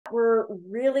we're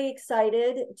really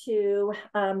excited to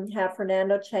have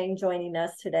Fernando Chang joining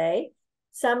us today.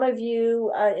 Some of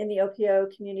you in the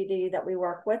OPO community that we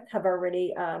work with have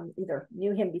already either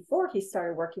knew him before he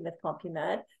started working with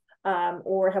CompuMed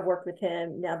or have worked with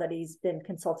him now that he's been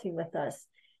consulting with us.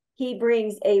 He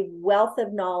brings a wealth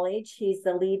of knowledge. He's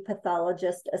the lead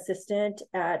pathologist assistant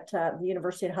at the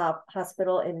University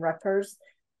Hospital in Rutgers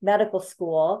Medical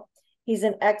School. He's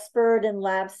an expert in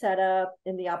lab setup,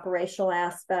 in the operational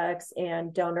aspects,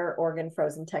 and donor organ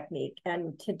frozen technique.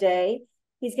 And today,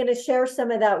 he's going to share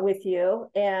some of that with you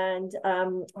and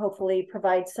hopefully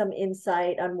provide some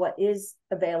insight on what is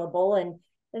available and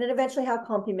then eventually how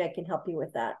CompuMed can help you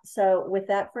with that. So with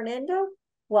that, Fernando,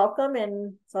 welcome,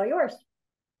 and it's all yours.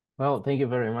 Well, thank you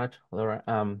very much, Laura.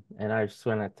 And I just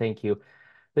want to thank you,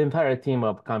 the entire team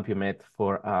of CompuMed,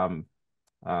 for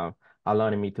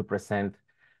allowing me to present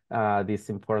this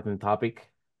important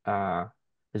topic. I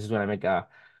just want to make a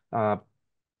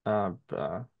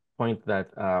point that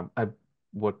I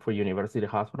work for University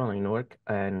Hospital in Newark,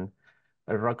 and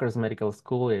Rutgers Medical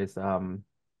School is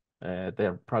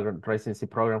their residency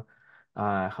program.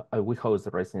 We host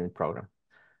the residency program.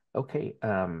 Okay.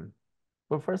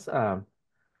 Well, first,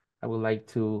 I would like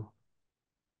to,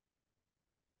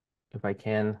 if I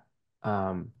can,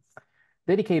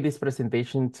 dedicate this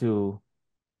presentation to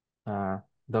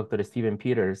Dr. Steven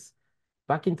Peters.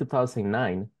 Back in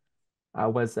 2009, I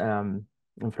was in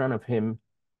front of him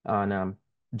on a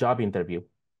job interview.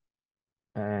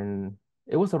 And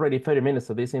it was already 30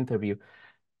 minutes of this interview.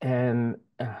 And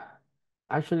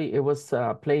actually, it was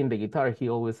playing the guitar. He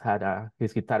always had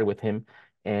his guitar with him.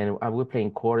 And I was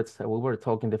playing chords. We were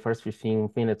talking the first 15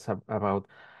 minutes about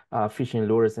fishing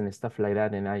lures and stuff like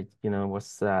that. And I,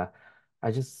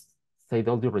 I just say,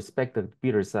 all due respect, that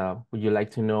Peters, would you like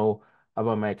to know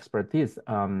about my expertise?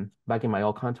 Back in my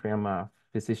old country, I'm a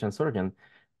physician surgeon.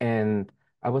 And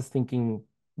I was thinking,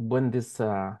 when this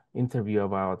interview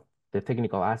about the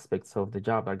technical aspects of the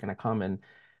job are going to come. And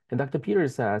Dr.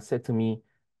 Peters said to me,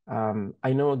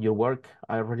 I know your work.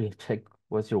 I already checked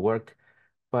what's your work,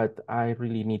 but I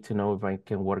really need to know if I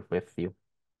can work with you.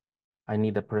 I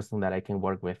need a person that I can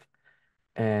work with.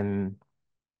 And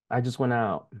I just want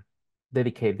to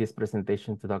dedicate this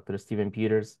presentation to Dr. Steven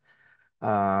Peters,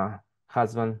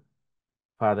 husband,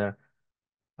 father,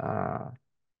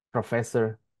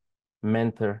 professor,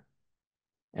 mentor,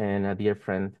 and a dear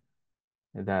friend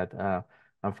that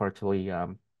unfortunately,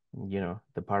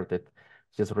 departed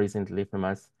just recently from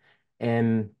us.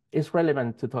 And it's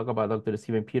relevant to talk about Dr.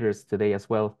 Steven Peters today as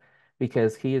well,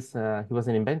 because he was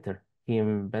an inventor. He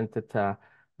invented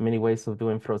many ways of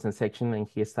doing frozen section, and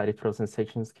he studied frozen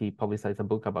sections. He published a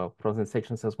book about frozen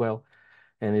sections as well,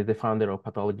 and is the founder of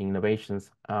Pathology Innovations.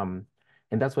 And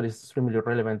that's what is extremely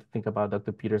relevant to think about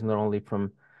Dr. Peters, not only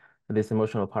from this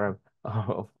emotional part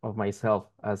of myself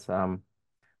as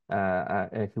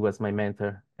he was my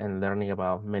mentor, and learning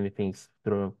about many things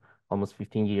through almost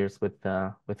 15 years with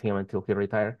him until he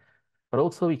retired. But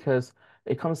also because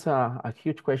it comes a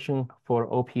huge question for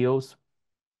OPOs,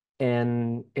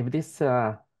 and if this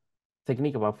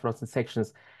technique about frozen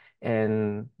sections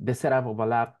and the setup of a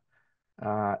lab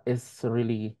is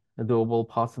really doable,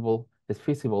 possible, is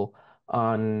feasible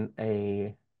on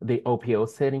the OPO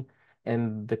setting.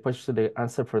 And the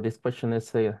answer for this question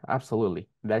is absolutely.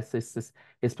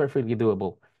 It's perfectly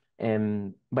doable.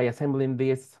 And by assembling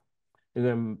this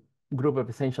group of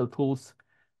essential tools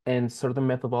and certain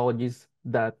methodologies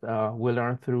that we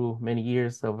learned through many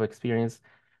years of experience,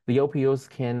 the OPOs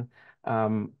can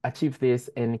achieve this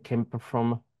and can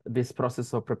perform this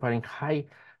process of preparing high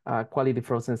quality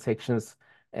frozen sections,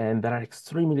 and that are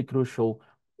extremely crucial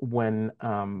when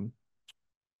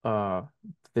the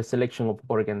selection of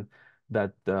organ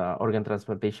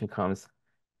transplantation comes,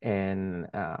 and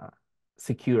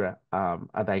secure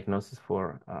a diagnosis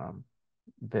for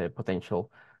the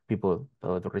potential people,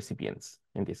 the recipients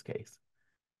in this case.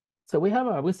 So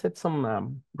we set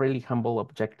some really humble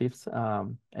objectives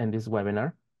in this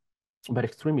webinar, but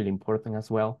extremely important as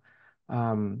well.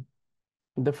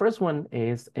 The first one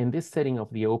is, in this setting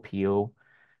of the OPO,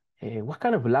 what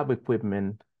kind of lab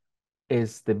equipment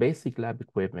is the basic lab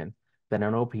equipment that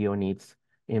an OPO needs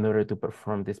in order to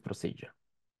perform this procedure?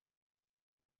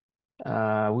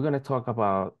 We're going to talk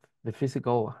about the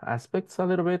physical aspects a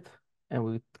little bit, and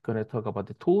we're going to talk about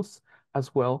the tools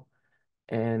as well.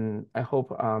 And I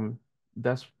hope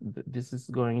this is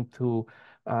going to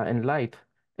enlighten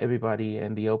everybody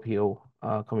in the OPO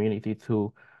community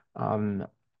to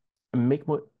make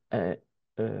more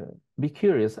be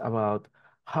curious about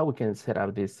how we can set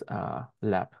up this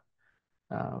lab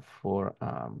for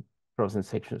frozen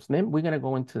sections. Then we're going to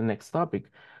go into the next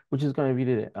topic, which is going to be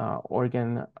the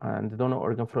organ and the donor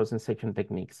organ frozen section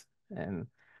techniques. And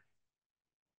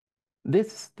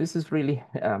this is really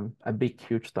a big,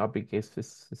 huge topic.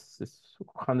 It's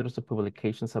hundreds of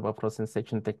publications about frozen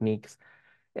section techniques.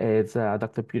 It's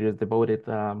Dr. Peters devoted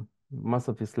most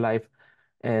of his life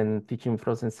and teaching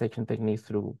frozen section techniques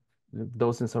through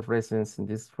dozens of residents in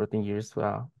these 14 years.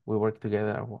 We work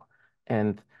together,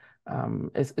 and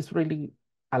it's really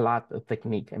a lot of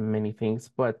technique and many things.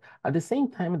 But at the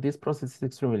same time, this process is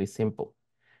extremely simple,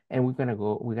 and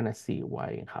we're gonna see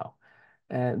why and how.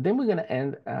 Then we're gonna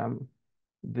end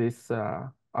this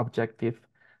objective.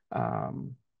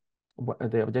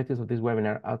 The objectives of this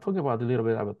webinar, I'll talk about a little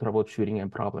bit about troubleshooting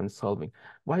and problem solving.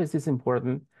 Why is this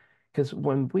important? Because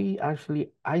when we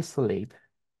actually isolate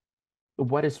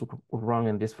what is wrong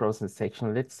in this frozen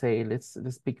section, let's say, let's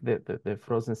pick the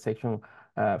frozen section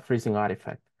freezing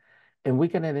artifact, and we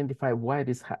can identify why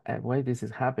this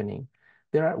is happening.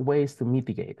 There are ways to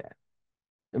mitigate that,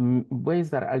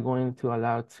 ways that are going to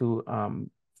allow to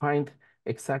find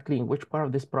exactly in which part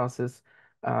of this process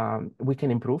we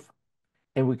can improve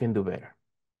and we can do better.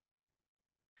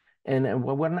 And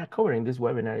what we're not covering this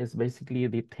webinar is basically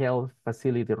detailed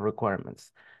facility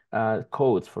requirements,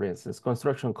 codes, for instance,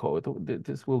 construction code.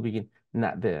 This will be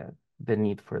not the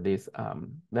need for this,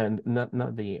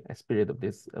 not the spirit of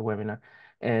this webinar.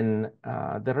 And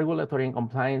the regulatory and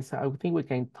compliance, I think we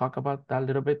can talk about that a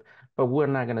little bit, but we're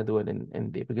not going to do it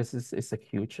in deep because it's a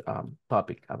huge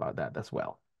topic about that as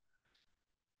well.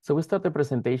 So we start the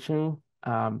presentation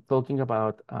talking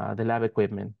about the lab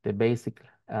equipment, the basic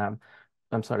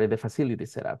the facility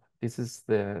setup. This is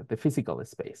the physical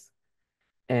space.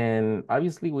 And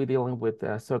obviously we're dealing with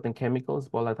certain chemicals,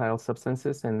 volatile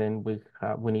substances, and then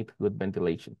we need good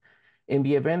ventilation. In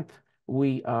the event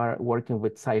we are working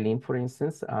with xylene, for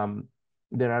instance,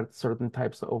 there are certain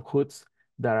types of hoods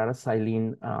that are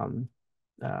xylene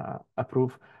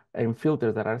approved and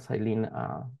filters that are xylene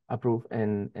approved,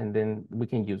 and then we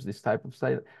can use this type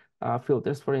of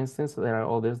filters. For instance, there are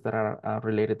others that are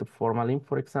related to formalin,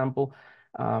 for example,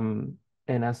 and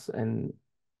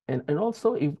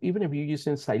also even if you're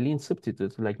using xylene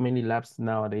substitutes, like many labs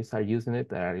nowadays are using it,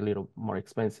 they are a little more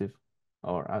expensive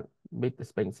or a bit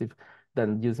expensive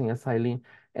than using a xylene,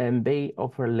 and they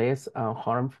offer less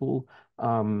harmful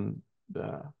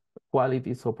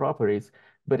qualities or properties,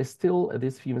 but still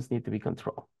these fumes need to be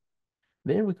controlled.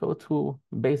 Then we go to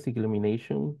basic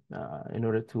illumination. In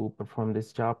order to perform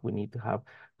this job, we need to have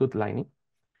good lighting.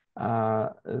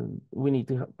 We need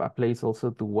to have a place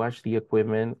also to wash the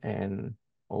equipment, and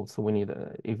also we need,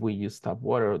 if we use tap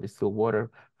water or distilled water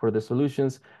for the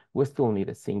solutions, we still need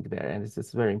a sink there, and this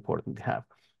is very important to have.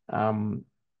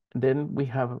 Then we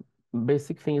have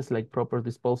basic things like proper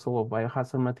disposal of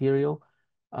biohazard material.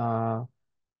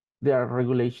 There are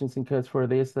regulations in place for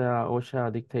this.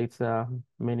 OSHA dictates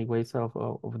many ways of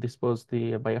dispose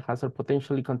the biohazard.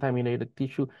 Potentially contaminated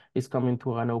tissue is coming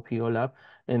to an OPO lab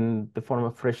in the form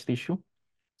of fresh tissue.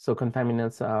 So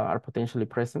contaminants are potentially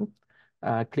present.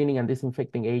 Cleaning and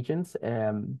disinfecting agents,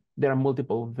 there are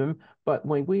multiple of them. But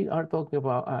when we are talking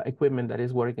about equipment that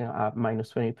is working at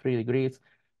 -23 degrees,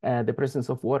 the presence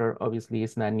of water obviously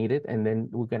is not needed. And then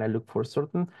we're gonna look for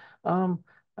certain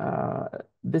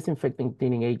disinfecting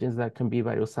cleaning agents that can be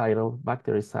virucidal,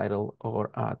 bactericidal,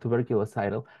 or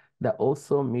tuberculocidal that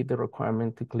also meet the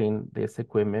requirement to clean this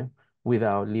equipment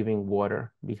without leaving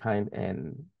water behind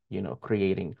and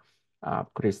creating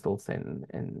crystals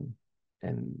and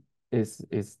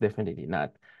is definitely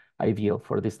not ideal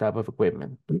for this type of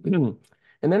equipment.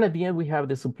 And then at the end, we have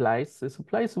the supplies. The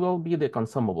supplies will be the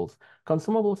consumables.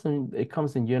 Consumables, and it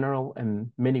comes in general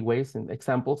in many ways. And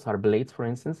examples are blades, for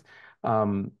instance.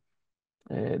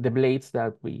 The blades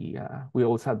that we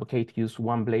always advocate to use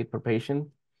one blade per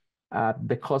patient.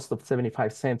 The cost of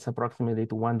 75 cents approximately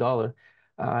to $1.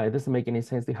 It doesn't make any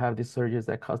sense to have these surgeries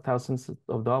that cost thousands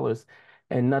of dollars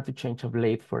and not to change a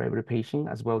blade for every patient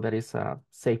as well. That is a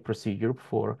safe procedure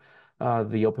for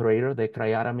the operator, the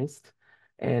cryotomist.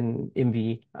 And in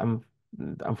the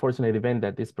unfortunate event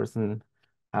that this person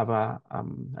have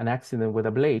an accident with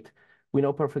a blade, we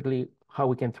know perfectly how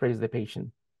we can trace the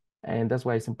patient. And that's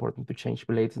why it's important to change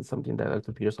blades. It's something that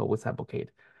Dr. Peters always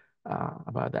advocate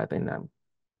about that. And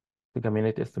took a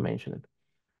minute just to mention it.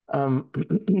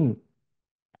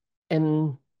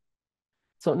 And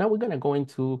so now we're going to go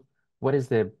into what is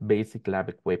the basic lab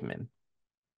equipment.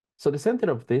 So the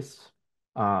center of this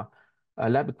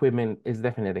lab equipment is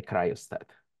definitely the cryostat.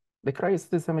 The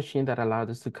cryostat is a machine that allows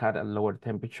us to cut at lower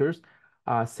temperatures,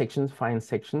 fine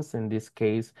sections, in this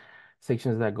case,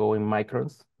 sections that go in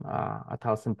microns,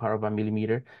 1,000 part of a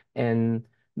millimeter. And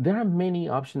there are many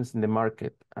options in the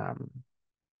market.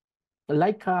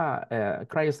 like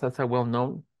cryostats are well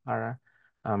known, are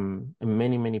in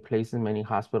many places, many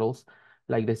hospitals,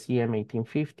 like the CM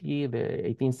 1850, the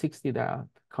 1860 that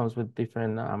comes with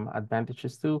different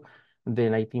advantages too. The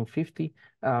 1950,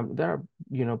 they're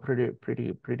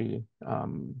pretty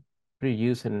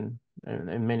used in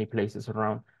many places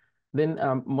around. Then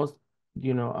most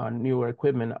newer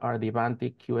equipment are the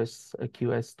Avantic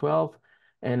QS12,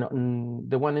 and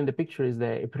the one in the picture is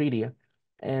the Epridia.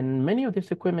 And many of these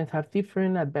equipment have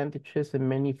different advantages and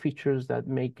many features that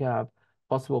make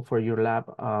possible for your lab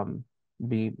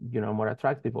be more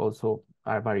attractive. Also,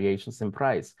 are variations in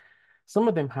price. Some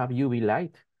of them have UV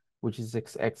light, which is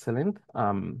excellent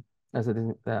as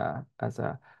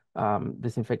a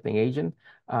disinfecting agent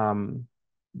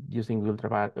using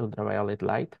ultraviolet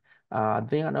light.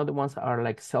 Then other ones are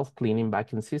like self-cleaning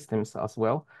vacuum systems as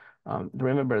well.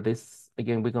 Remember this,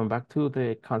 again, we're going back to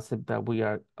the concept that we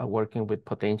are working with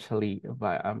potentially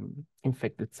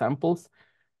infected samples.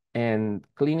 And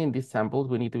cleaning these samples,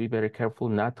 we need to be very careful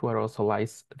not to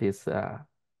aerosolize these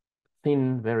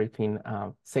very thin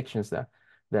sections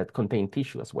that contain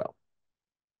tissue as well.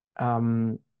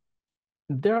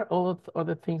 There are all of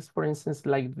other things, for instance,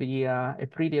 like the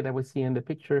Epridia that we see in the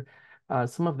picture.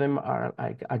 Some of them are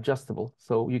like adjustable,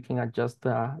 so you can adjust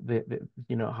how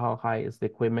high is the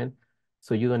equipment,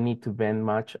 so you don't need to bend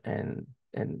much, and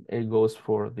it goes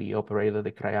for the operator,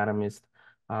 the cryotomist,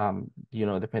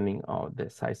 depending on the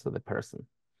size of the person.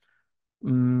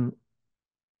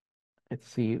 Let's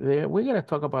see. We're gonna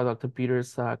talk about Dr.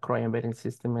 Peter's cryo embedding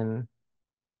system and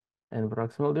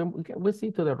proximal. Then we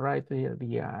see to the right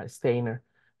the stainer.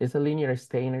 It's a linear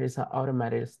stainer. It's an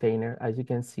automatic stainer. As you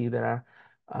can see, there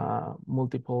are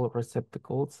multiple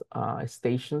receptacles,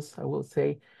 stations, I will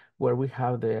say, where we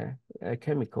have the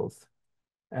chemicals.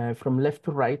 From left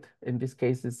to right, in this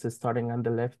case, it's starting on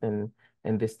the left, and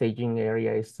the staging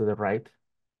area is to the right.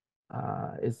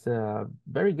 It's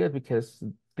very good because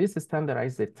this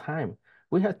standardizes the time.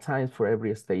 We have times for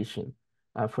every station.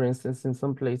 For instance, in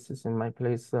some places, in my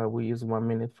place, we use 1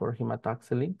 minute for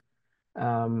hematoxylin,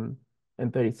 and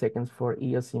 30 seconds for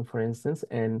eosin, for instance.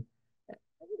 And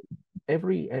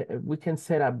we can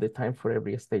set up the time for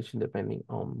every station depending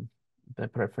on the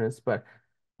preference. But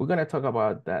we're going to talk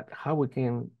about that, how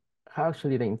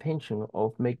actually the intention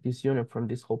of make this unit from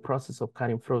this whole process of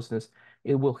cutting frozens,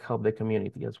 it will help the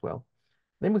community as well.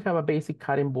 Then we have a basic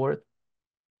cutting board,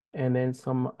 and then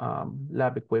some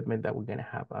lab equipment that we're going to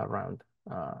have around,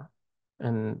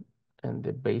 and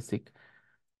the basic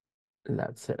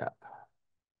lab setup.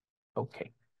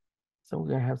 Okay, so we're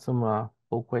going to have some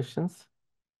poll questions.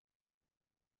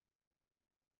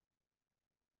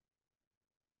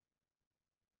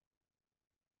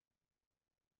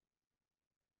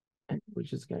 And we're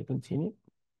just going to continue.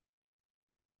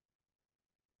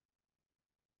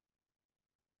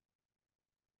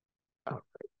 All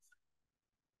right.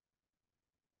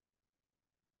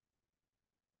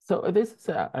 So this is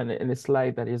a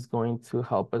slide that is going to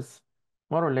help us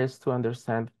more or less to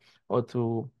understand, or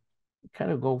to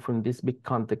kind of go from this big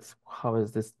context, how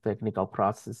is this technical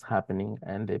process happening,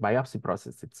 and the biopsy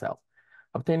process itself.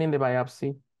 Obtaining the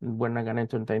biopsy, we're not going to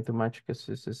entertain too much because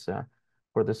this is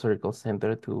for the surgical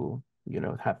center to,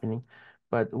 happening.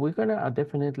 But we're going to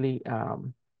definitely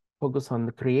focus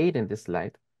on creating this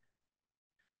slide.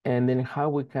 And then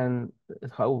how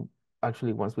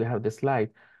actually, once we have the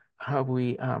slide, how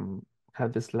we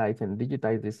have the slide and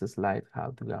digitize this slide,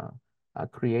 how to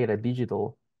create a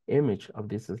digital image of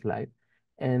this slide.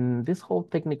 And this whole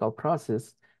technical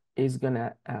process is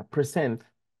gonna present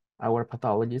our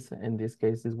pathologists. In this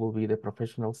case, this will be the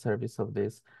professional service of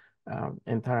this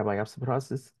entire biopsy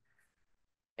process,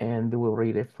 and they will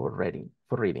read it for reading.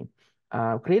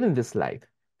 Creating this slide.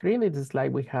 Creating this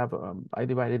slide, we have, I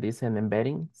divided this in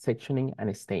embedding, sectioning,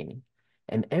 and staining.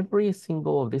 And every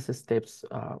single of these steps,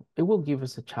 it will give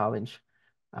us a challenge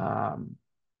of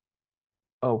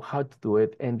how to do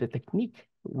it, and the technique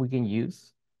we can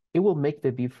use. It will make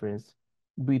the difference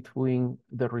between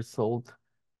the result,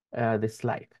 the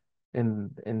slide, and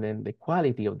then the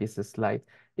quality of this slide.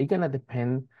 It's gonna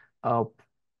depend of,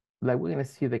 like we're gonna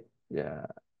see the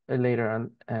later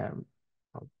on.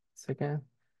 Second,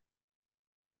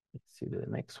 let's see the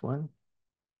next one.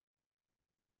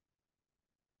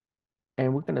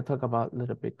 And we're going to talk about a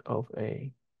little bit of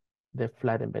the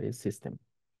flat embedded system.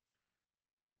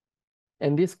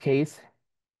 In this case,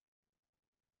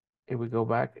 if we go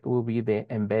back, it will be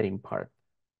the embedding part.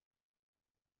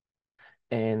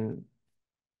 And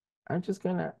I'm just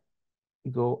gonna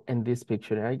go in this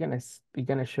picture, and I'm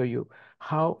gonna show you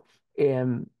how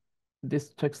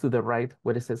this checks to the right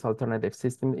where it says alternative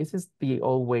system. This is the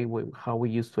old way how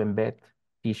we used to embed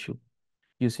tissue.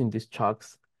 using these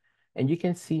chalks. And you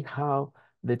can see how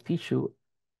the tissue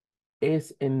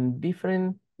is in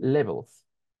different levels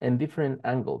and different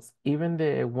angles. Even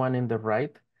the one in the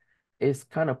right is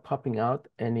kind of popping out.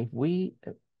 And if we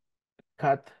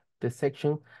cut the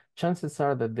section, chances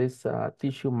are that this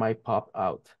tissue might pop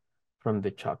out from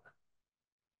the chalk.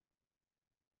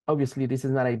 Obviously, this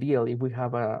is not ideal. If we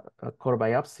have a core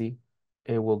biopsy,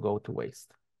 it will go to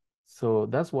waste. So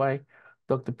that's why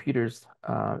Dr. Peters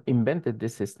invented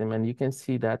this system, and you can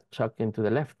see that chalk into the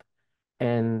left.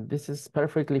 And this is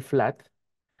perfectly flat.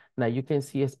 Now you can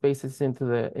see spaces into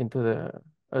the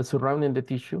surrounding the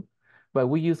tissue, but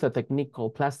we use a technique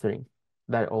called plastering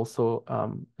that also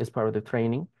is part of the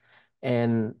training,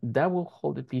 and that will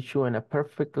hold the tissue in a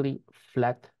perfectly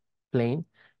flat plane.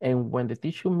 And when the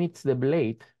tissue meets the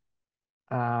blade,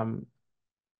 um,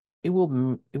 it will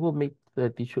meet the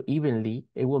tissue evenly.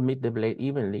 It will meet the blade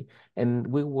evenly, and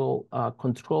we will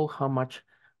control how much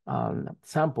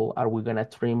sample are we gonna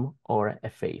trim or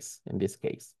efface in this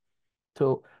case.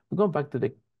 So we go back to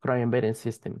the cryo-embedding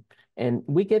system, and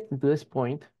we get to this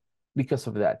point because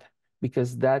of that,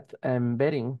 because that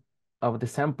embedding of the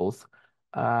samples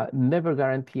never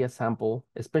guarantee a sample,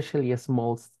 especially a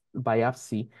small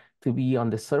biopsy, to be on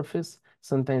the surface.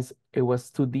 Sometimes it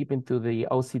was too deep into the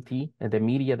OCT and the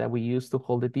media that we use to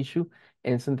hold the tissue,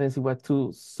 and sometimes it was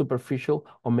too superficial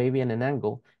or maybe in an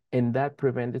angle, and that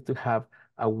prevented to have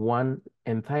a one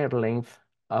entire length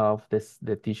of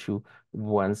the tissue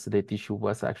once the tissue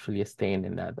was actually stained,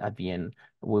 and at the end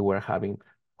we were having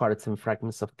parts and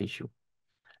fragments of tissue.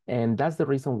 And that's the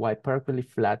reason why perfectly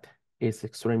flat is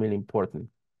extremely important.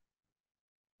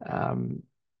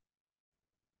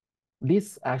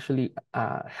 This actually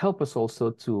help us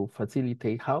also to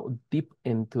facilitate how deep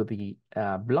into the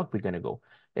block we're going to go.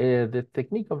 The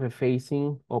technique of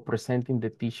effacing or presenting the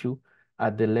tissue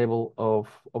at the level of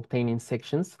obtaining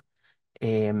sections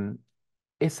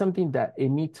is something that it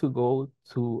needs to go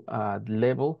to a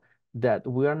level that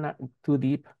we are not too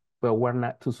deep, but we're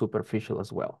not too superficial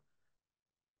as well.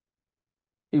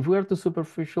 If we are too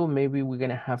superficial, maybe we're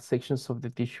gonna have sections of the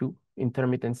tissue,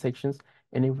 intermittent sections.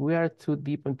 And if we are too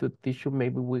deep into the tissue,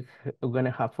 maybe we're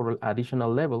gonna have for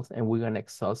additional levels and we're gonna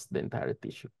exhaust the entire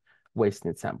tissue,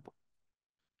 wasting sample.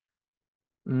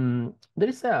 There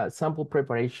is a sample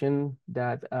preparation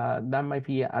that might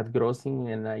be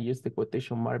grossing, and I use the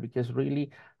quotation mark because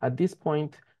really at this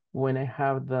point, when I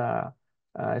have the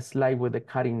slide with the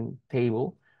cutting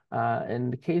table, in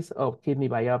the case of kidney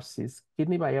biopsies,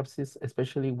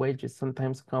 especially wedges,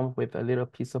 sometimes come with a little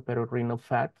piece of perirenal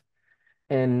fat.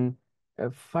 And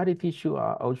fatty tissue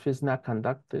also is not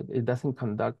conductive. It doesn't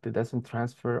conduct, it doesn't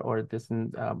transfer, or it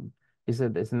doesn't,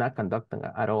 it's not conducting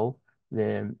at all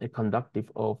the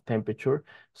conductive of temperature.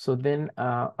 So then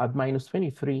at minus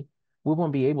 23, we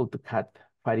won't be able to cut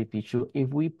fatty tissue if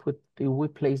we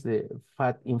place the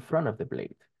fat in front of the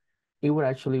blade. It would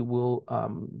actually will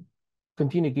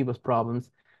continue to give us problems.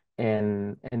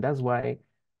 And that's why,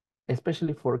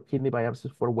 especially for kidney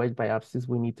biopsies, for wedge biopsies,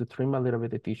 we need to trim a little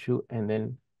bit of tissue and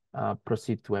then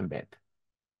proceed to embed.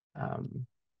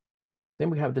 Then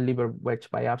we have the liver wedge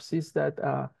biopsies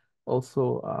that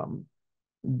also,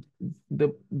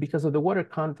 because of the water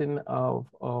content of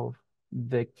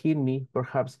the kidney,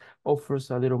 perhaps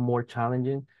offers a little more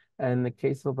challenging. And in the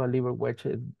case of a liver wedge,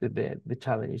 the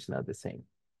challenge is not the same.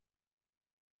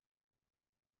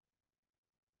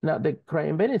 Now, the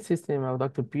cryo-embedded system of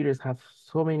Dr. Peters have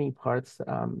so many parts,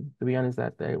 to be honest,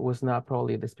 that it was not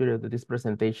probably the spirit of this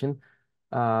presentation,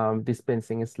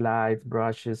 dispensing slides,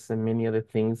 brushes, and many other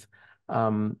things.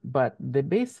 But the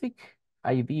basic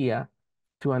idea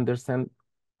to understand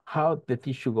how the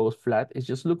tissue goes flat is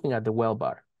just looking at the well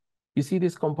bar. You see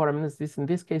these compartments, in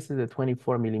this case is the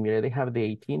 24 millimeter. They have the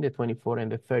 18, the 24,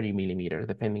 and the 30 millimeter,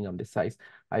 depending on the size.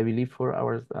 I believe for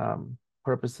our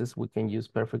purposes, we can use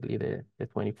perfectly the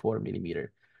 24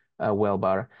 millimeter well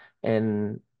bar.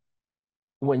 And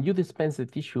when you dispense the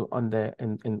tissue on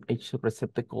in each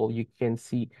receptacle, you can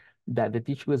see that the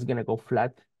tissue is gonna go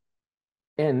flat.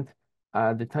 And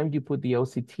the time you put the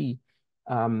OCT,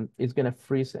 it's gonna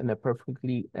freeze in a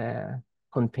perfectly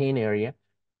contained area.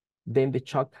 Then the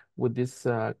chalk with this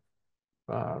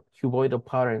cuboidal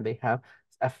pattern they have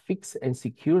affix and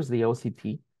secures the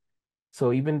OCT.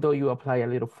 So even though you apply a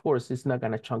little force, it's not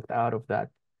gonna chunk out of that.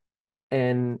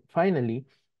 And finally,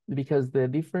 because the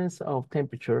difference of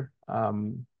temperature,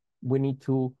 we need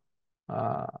to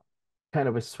kind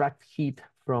of extract heat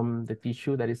from the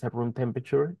tissue that is at room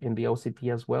temperature in the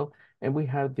OCT as well. And we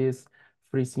have this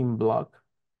freezing block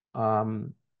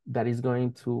that is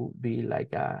going to be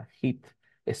like a heat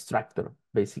extractor,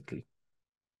 basically.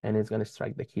 And it's going to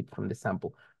extract the heat from the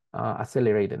sample.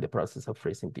 accelerating the process of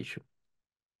freezing tissue.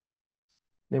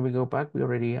 Then we go back. We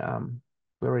already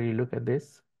look at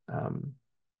this.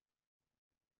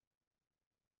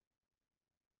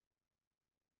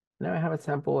 Now I have a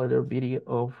sample, a little video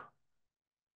of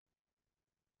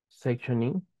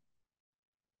sectioning.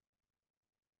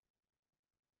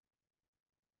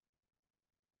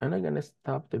 And I'm gonna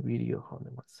stop the video. Hold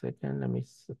on 1 second. Let me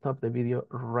stop the video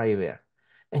right there.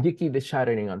 And you keep the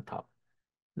shattering on top.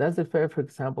 That's the perfect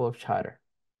example of shatter.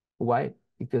 Why?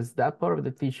 Because that part of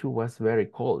the tissue was very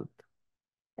cold.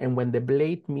 And when the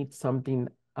blade meets something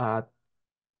at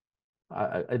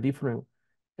a different,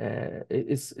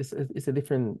 it's a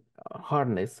different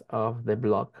hardness of the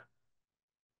block,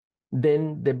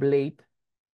 then the blade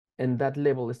and that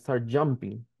level start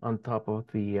jumping on top of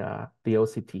the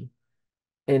OCT,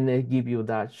 and they give you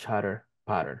that shatter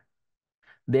pattern.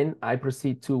 Then I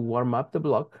proceed to warm up the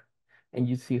block, and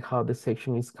you see how the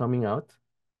section is coming out.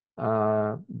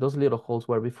 Those little holes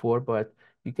were before, but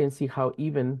you can see how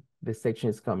even the section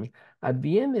is coming. At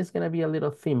the end, it's going to be a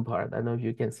little thin part. I don't know if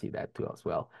you can see that too as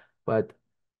well. But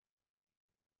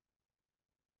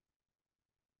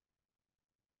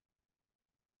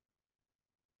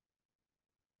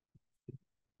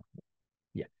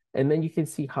yeah, and then you can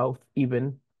see how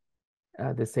even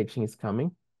the section is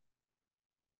coming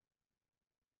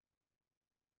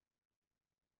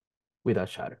without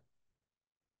shatter.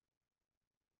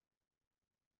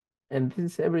 And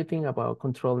this is everything about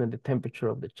controlling the temperature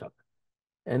of the chuck.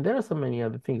 And there are so many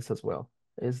other things as well.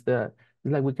 It's like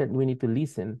we need to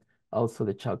listen also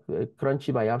the chuck.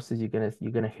 Crunchy biopsies,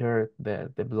 you're gonna hear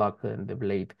the block and the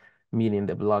blade meeting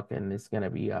the block, and it's gonna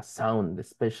be a sound, the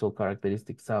special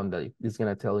characteristic sound that is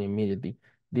gonna tell you immediately,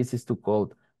 this is too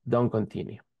cold, don't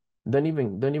continue. Don't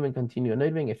even continue, not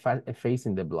even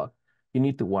effacing the block. You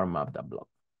need to warm up that block.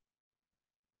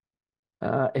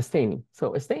 Staining.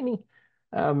 So staining,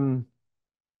 hematoxylin,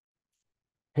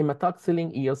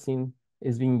 eosin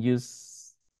is being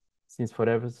used since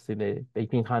forever, since the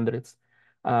 1800s.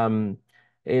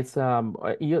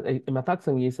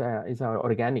 Hematoxylin is an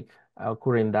organic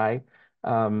occurring dye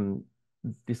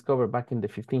discovered back in the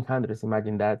 1500s.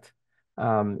 Imagine that.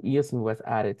 Eosin was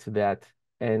added to that,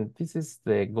 and this is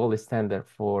the gold standard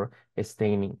for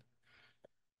staining.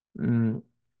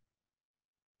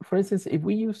 For instance, if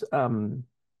we use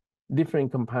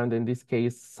different compound, in this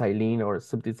case, xylene or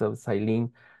substitutes of xylene,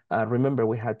 remember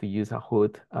we had to use a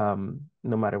hood no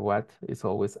matter what. It's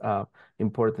always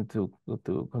important to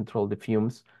control the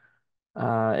fumes.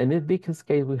 And in this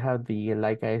case, we have the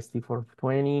Leica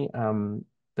ST420.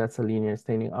 That's a linear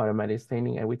staining, automatic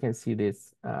staining, and we can see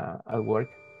this at work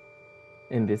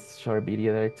in this short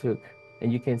video that I took.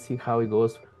 And you can see how it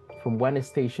goes from one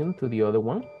station to the other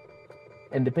one.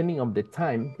 And depending on the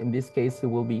time, in this case, it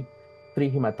will be 3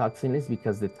 hematoxylins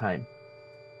because the time.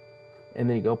 And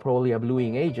then you go probably a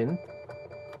bluing agent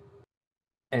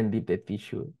and dip the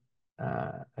tissue.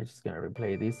 I'm just gonna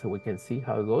replay this so we can see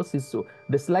how it goes. So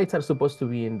the slides are supposed to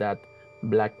be in that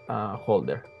black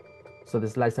holder. So the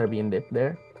slides are being dipped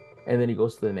there, and then it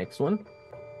goes to the next one.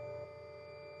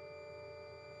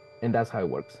 And that's how it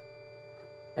works.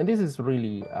 And this is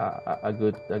really a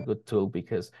good tool,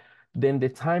 because then the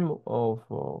time of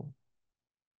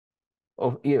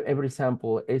every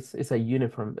sample is a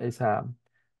uniform, it's a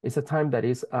time that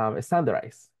is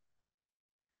standardized.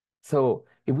 So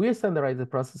if we standardize the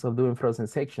process of doing frozen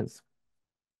sections,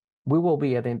 we will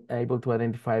be able to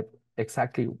identify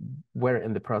exactly where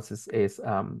in the process is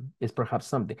perhaps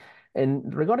something.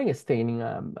 And regarding staining,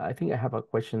 I think I have a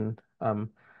question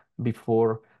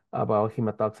before about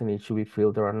hematoxin, it should be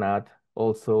filtered or not.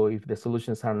 Also, if the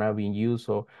solutions are now being used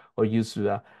or used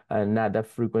not that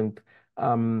frequent.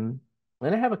 And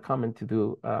I have a comment to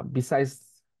do besides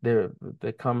the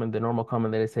normal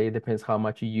comment that I say, it depends how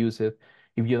much you use it.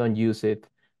 If you don't use it,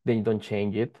 then you don't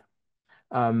change it.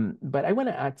 But I want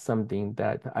to add something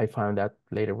that I found out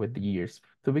later with the years.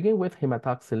 To begin with,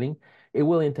 hematoxylin, it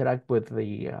will interact with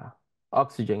the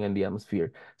oxygen in the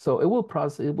atmosphere. So it will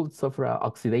suffer an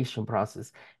oxidation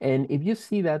process. And if you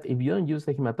see that, if you don't use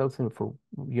the hematoxylin for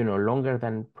longer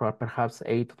than perhaps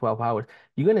 8 to 12 hours,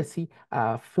 you're going to see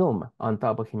a film on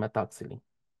top of hematoxylin.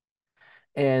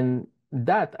 And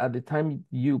that, at the time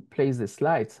you place the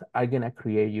slides, are going to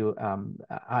create you an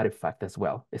artifact as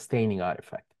well, a staining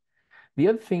artifact. The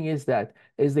other thing is the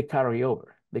carryover.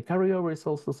 The carryover is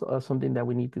also something that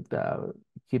we need to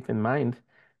keep in mind,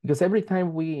 because every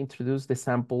time we introduce the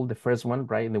sample, the first one,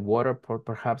 right, in the water,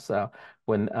 perhaps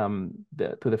when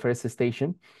to the first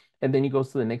station, and then it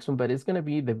goes to the next one, but it's going to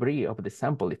be debris of the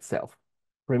sample itself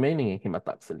remaining in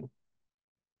hematoxylin.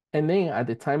 And then at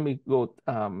the time we go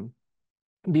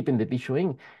deep in the tissue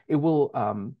in, it will,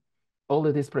 all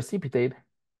of this precipitate,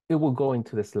 it will go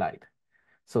into the slide.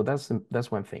 So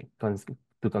that's one thing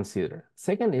to consider.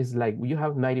 Second is like you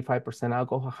have 95%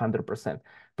 alcohol, 100%.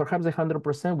 Perhaps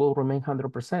 100% will remain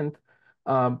 100%,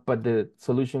 but the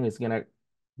solution is gonna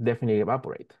definitely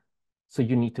evaporate. So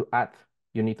you need to add,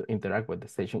 you need to interact with the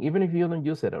station, even if you don't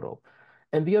use it at all.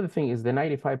 And the other thing is the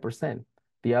 95%,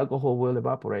 the alcohol will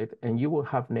evaporate and you will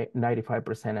have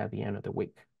 95% at the end of the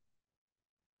week.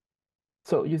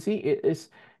 So you see, it is,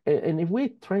 and if we're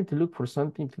trying to look for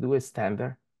something to do a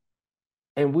standard,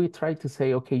 and we try to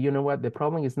say, okay, you know what, the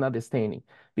problem is not the staining,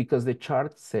 because the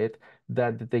chart said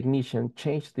that the technician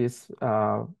changed these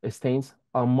stains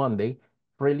on Monday,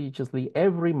 religiously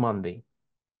every Monday.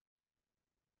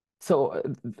 So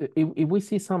if we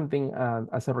see something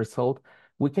as a result,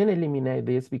 we can eliminate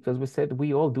this because we said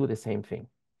we all do the same thing.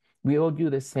 We all do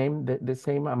the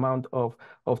same amount of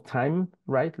time,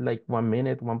 right? Like 1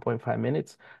 minute, 1.5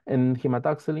 minutes. And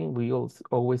hematoxylin, we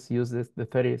always use the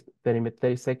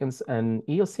 30 seconds and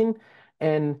eosin.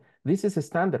 And this is a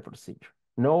standard procedure.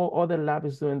 No other lab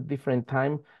is doing different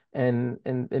time. And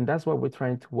that's what we're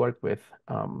trying to work with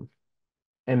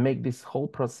and make this whole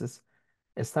process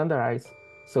standardized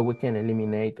so we can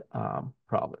eliminate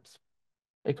problems.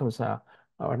 Here comes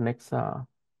our next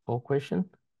poll question.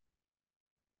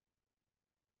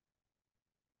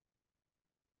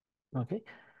 Okay.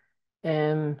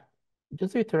 And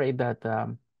just to reiterate that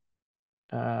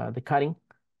the cutting,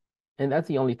 and that's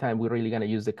the only time we're really going to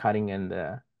use the cutting and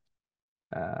the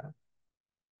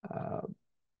uh,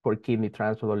 for kidney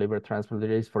transplant or liver transplant,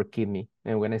 it is for kidney.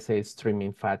 And when I say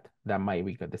streaming fat, that might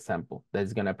be the sample.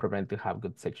 That's going to prevent to have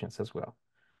good sections as well.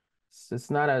 So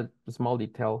it's not a small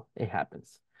detail, it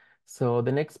happens. So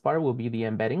the next part will be the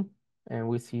embedding. And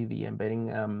we see the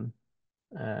embedding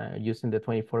using the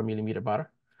 24 millimeter bar.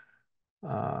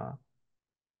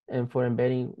 And for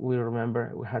embedding, we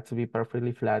remember we had to be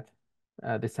perfectly flat.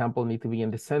 The sample need to be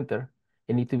in the center.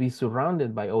 It need to be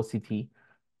surrounded by OCT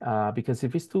because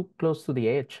if it's too close to the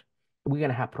edge, we're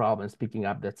gonna have problems picking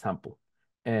up that sample.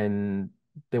 And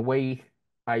the way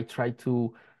I try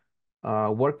to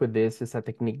work with this is a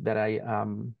technique that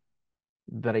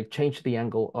I change the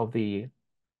angle of the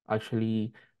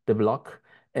block,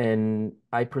 and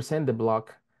I present the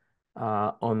block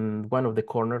on one of the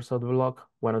corners of the block,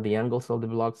 one of the angles of the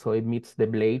block, so it meets the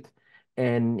blade.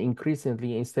 And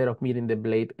increasingly, instead of meeting the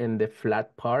blade in the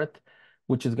flat part,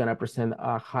 which is gonna present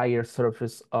a higher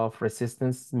surface of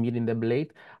resistance meeting the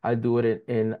blade, I do it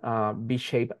in a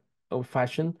V-shaped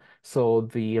fashion. So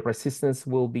the resistance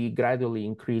will be gradually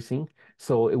increasing.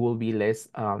 So it will be less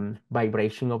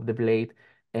vibration of the blade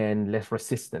and less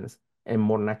resistance and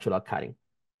more natural cutting.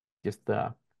 Just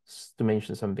to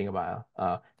mention something about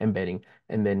embedding.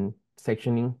 And then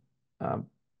sectioning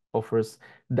offers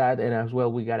that, and as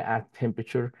well we got to add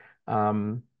temperature.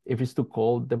 If it's too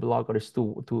cold, the block, or it's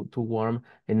too warm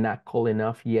and not cold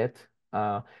enough yet,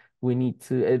 we need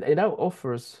to, and that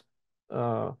offers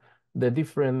the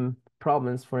different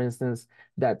problems, for instance,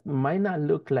 that might not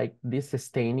look like this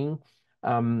staining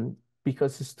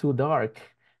because it's too dark.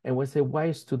 And we say, why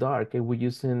is too dark? And we're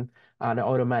using an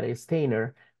automatic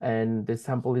stainer and the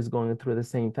sample is going through at the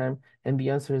same time. And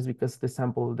the answer is because the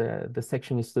sample, the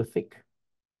section is too thick.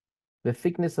 The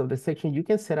thickness of the section, you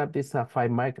can set up this 5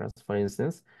 microns, for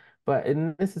instance, but it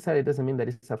necessarily doesn't mean that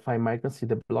it's a 5 microns if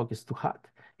the block is too hot.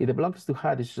 If the block is too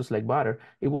hot, it's just like butter.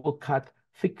 It will cut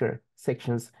thicker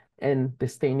sections and the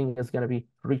staining is going to be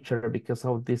richer because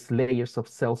of these layers of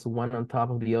cells, one on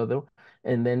top of the other.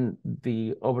 And then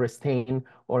the overstain,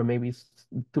 or maybe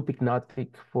too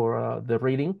pyknotic for the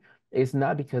reading, is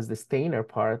not because the stainer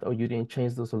part, or you didn't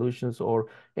change the solutions, or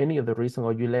any other reason,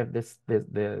 or you left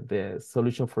the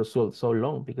solution for so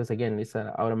long, because again, it's an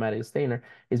automatic stainer,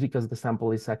 is because the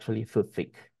sample is actually too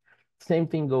thick. Same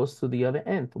thing goes to the other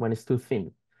end when it's too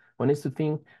thin. When it's too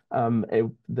thin,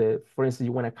 for instance,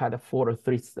 you want to cut a 4 or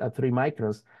 3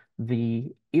 microns,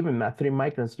 even at 3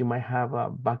 microns, you might have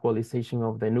a vacuolization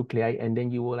of the nuclei, and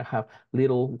then you will have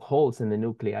little holes in the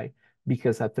nuclei,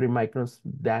 because at 3 microns,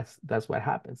 that's what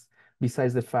happens.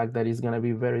 Besides the fact that it's going to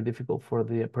be very difficult for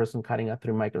the person cutting at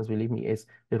 3 microns, believe me, it's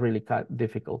really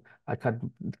difficult. I cut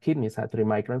kidneys at 3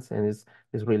 microns, and it's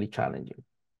really challenging.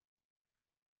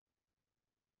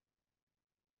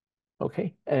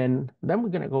 Okay, and then we're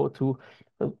going to go to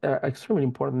an extremely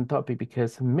important topic,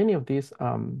 because many of these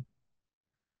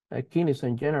kidneys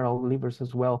in general, livers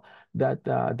as well, that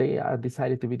they are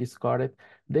decided to be discarded.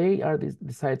 They are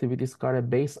decided to be discarded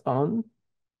based on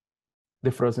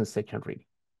the frozen section reading.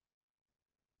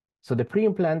 So the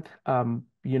pre-implant,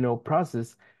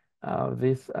 process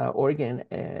this organ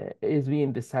is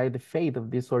being decided, the fate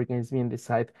of this organ is being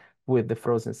decided with the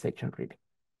frozen section reading.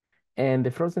 And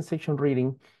the frozen section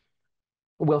reading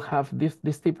will have this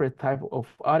different type of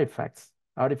artifacts.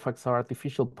 Artifacts are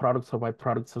artificial products or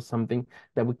byproducts of something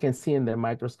that we can see in the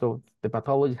microscope, the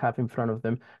pathology have in front of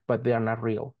them, but they are not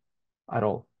real at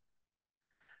all.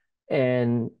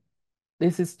 And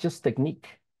this is just technique.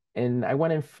 And I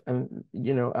want to,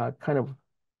 kind of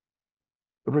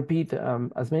repeat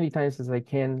as many times as I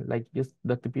can, like just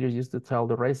Dr. Peters used to tell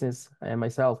the residents and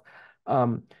myself,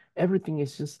 everything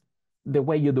is just the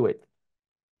way you do it.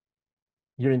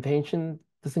 Your intention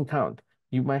doesn't count.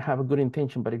 You might have a good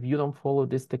intention, but if you don't follow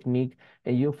this technique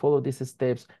and you follow these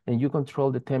steps and you control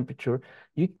the temperature,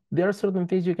 there are certain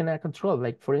things you cannot control.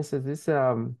 Like for instance, this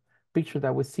picture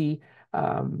that we see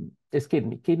is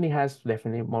kidney. Kidney has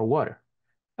definitely more water.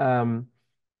 And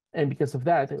because of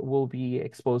that, it will be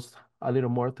exposed a little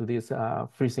more to this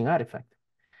freezing artifact.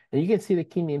 And you can see the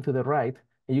kidney to the right,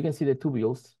 and you can see the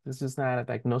tubules. This is not a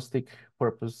diagnostic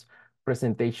purpose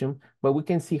presentation, but we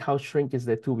can see how shrink is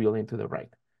the tubule into the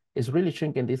right. It's really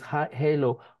shrinking. This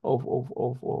halo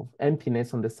of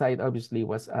emptiness on the side obviously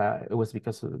was it was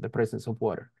because of the presence of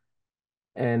water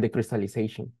and the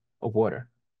crystallization of water.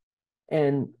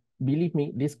 And believe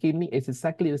me, this kidney is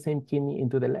exactly the same kidney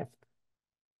into the left.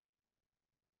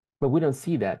 But we don't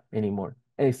see that anymore.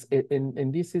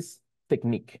 And this is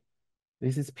technique.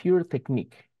 This is pure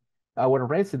technique. Our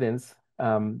residents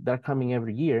that are coming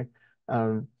every year,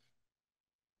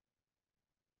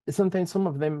 sometimes some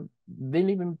of them, they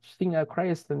didn't even sing a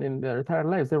Christ in their entire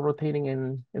lives. They're rotating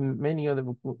in many other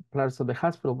parts of the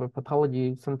hospital, but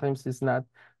pathology sometimes is not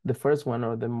the first one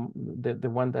or the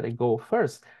one that I go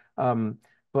first.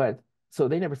 But so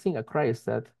they never sing a Christ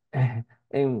that,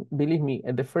 and believe me,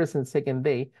 at the first and second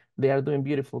day, they are doing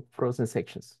beautiful frozen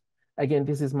sections. Again,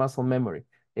 this is muscle memory.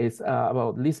 It's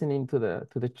about listening to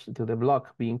the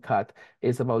block being cut.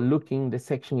 It's about looking the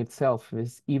section itself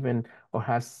is even or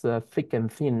has thick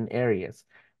and thin areas.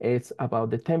 It's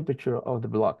about the temperature of the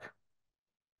block.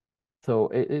 So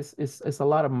it's a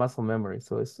lot of muscle memory.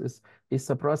 So it's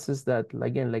a process that,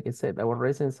 again, like I said, our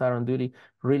residents are on duty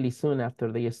really soon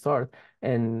after they start,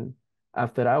 and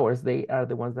after hours they are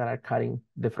the ones that are cutting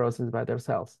the frozens by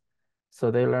themselves. So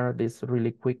they learn this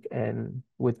really quick and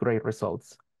with great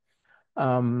results.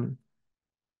 Continue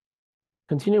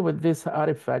with these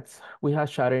artifacts. We have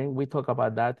shattering. We talk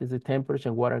about that. Is the temperature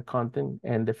and water content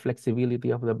and the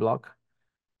flexibility of the block.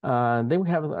 Then we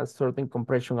have a certain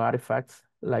compression artifacts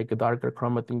like darker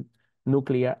chromatin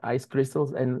nuclear ice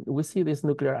crystals. And we see these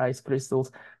nuclear ice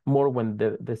crystals more when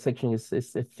the section is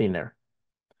thinner.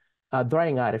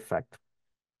 Drying artifact.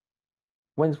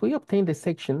 Once we obtain the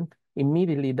section,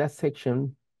 immediately that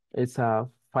section is 5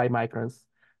 microns.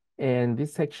 And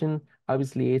this section,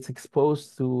 obviously, it's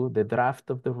exposed to the draft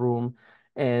of the room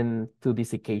and to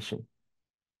desiccation.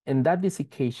 And that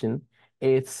desiccation,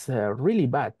 it's really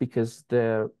bad because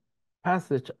the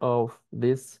passage of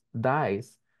these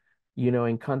dyes,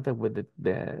 in contact with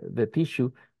the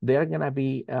tissue, they're gonna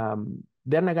be,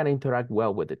 they're not gonna interact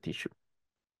well with the tissue.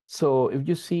 So if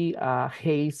you see a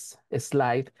haze, a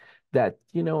slide that,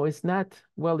 it's not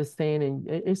well stained and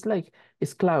it's like,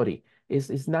 it's cloudy.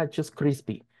 It's not just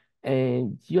crispy.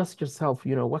 And you ask yourself,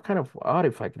 what kind of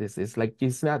artifact this is? Like,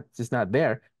 it's not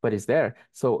there, but it's there.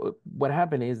 So what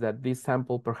happened is that this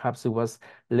sample, perhaps it was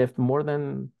left more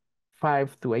than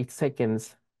 5 to 8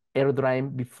 seconds air drying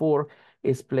before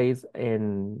it's placed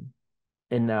in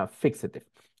a fixative.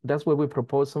 That's why we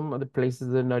propose some of the places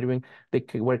that not even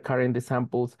we're carrying the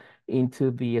samples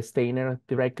into the stainer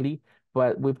directly,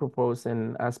 but we propose,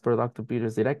 and as per Dr.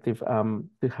 Peters' directive,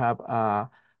 to have a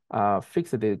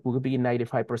fixative. It would be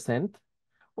 95%,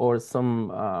 or some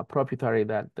proprietary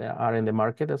that are in the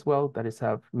market as well, that is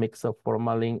a mix of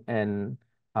formalin and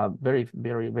very,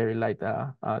 very, very light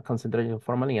concentration of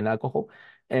formalin and alcohol.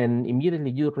 And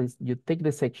immediately you take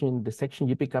the section,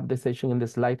 you pick up the section in the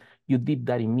slide, you dip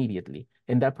that immediately.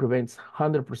 And that prevents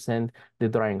 100% the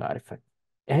drying artifact.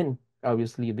 And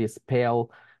obviously this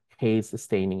pale haze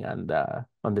staining on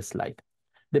the slide.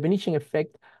 The vanishing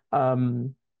effect, I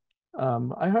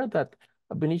heard that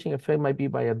a vanishing effect might be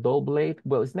by a dull blade.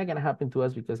 Well, it's not going to happen to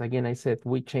us because, again, I said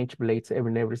we change blades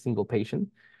every single patient.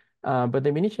 But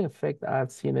the vanishing effect,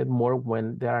 I've seen it more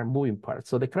when there are moving parts.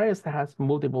 So the cryostat has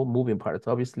multiple moving parts.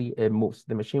 Obviously, it moves.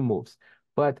 The machine moves.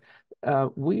 But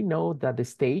we know that the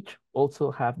stage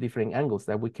also have different angles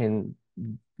that we can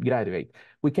graduate.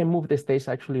 We can move the stage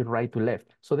actually right to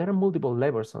left. So there are multiple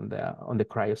levers on the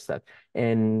cryostat,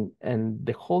 and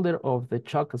the holder of the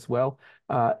chuck as well.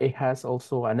 It has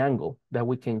also an angle that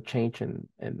we can change and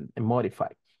modify.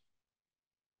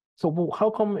 So how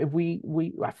come if we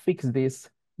fix this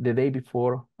the day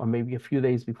before or maybe a few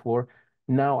days before,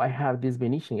 now I have this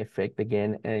vanishing effect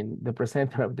again, and the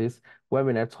presenter of this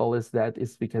webinar told us that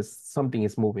it's because something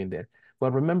is moving there.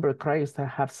 Well, remember, cryos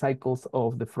have cycles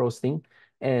of the frosting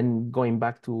and going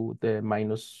back to the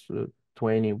minus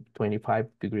 20, 25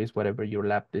 degrees, whatever your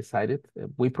lab decided.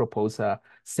 We propose a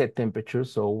set temperature,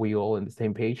 so we all on the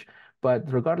same page.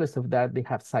 But regardless of that, they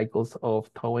have cycles of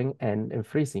thawing and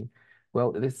freezing.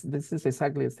 Well, this is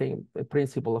exactly the same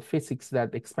principle of physics,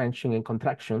 that expansion and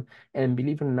contraction. And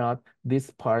believe it or not,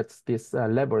 these parts, these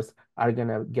levers are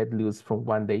gonna get loose from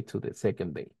one day to the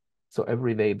second day. So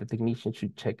every day the technician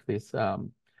should check these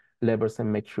levers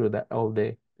and make sure that all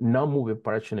the non-moving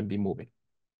parts shouldn't be moving.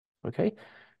 Okay.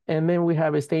 And then we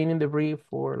have a staining debris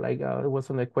for like, it was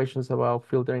some of the questions about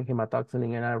filtering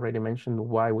hematoxylin, and I already mentioned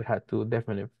why we had to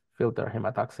definitely filter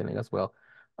hematoxylin as well,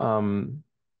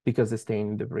 because the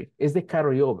staining debris is the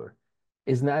carryover.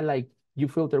 It's not like you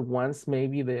filter once,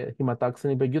 maybe the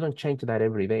hematoxylin, but you don't change that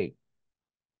every day.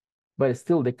 But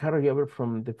still, the carryover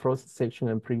from the frozen section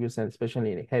and previous, and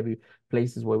especially in heavy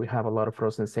places where we have a lot of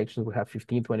frozen sections, we have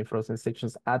 15, 20 frozen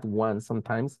sections at once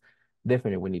sometimes,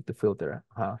 definitely we need to filter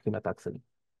hematoxylin.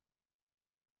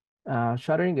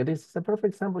 Shuttering, this is a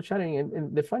perfect example of shuttering.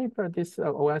 And the funny part is,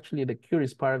 or actually the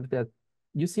curious part of that,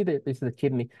 you see that this is the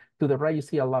kidney. To the right, you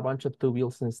see a bunch of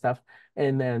tubules and stuff.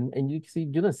 And then you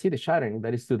don't see the shuttering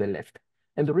that is to the left.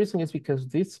 And the reason is because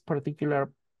this particular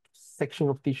section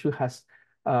of tissue has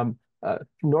a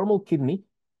normal kidney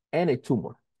and a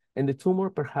tumor. And the tumor,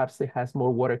 perhaps it has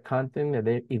more water content, and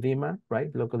the edema,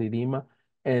 right? Local edema.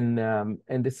 And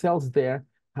the cells there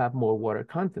have more water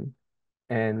content.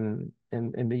 And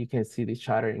then you can see the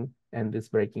shattering and this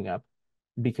breaking up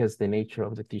because the nature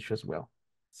of the tissue as well.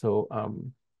 So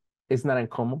it's not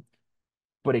uncommon,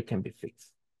 but it can be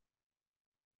fixed.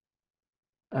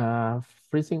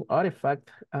 Freezing artifact.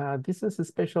 This is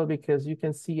special because you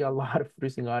can see a lot of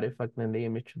freezing artifact in the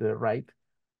image to the right.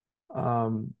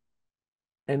 And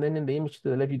then in the image to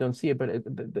the left, you don't see it, but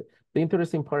the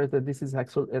interesting part is that this is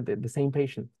actually the same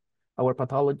patient. Our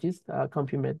pathologist,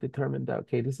 Compumed, determined that,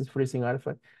 okay, this is freezing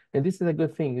artifact. And this is a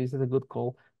good thing. This is a good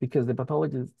call because the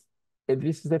pathologist,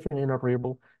 this is definitely not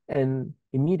readable, and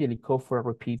immediately call for a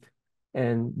repeat.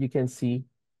 And you can see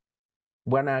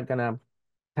we're not gonna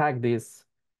tag this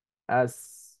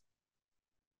as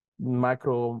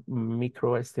micro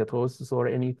steatosis or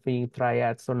anything,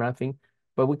 triads or nothing,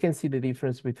 but we can see the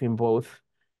difference between both,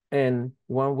 and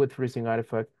one with freezing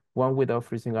artifact, one without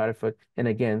freezing artifact. And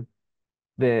again,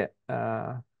 the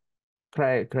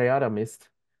cryotomist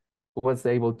was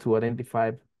able to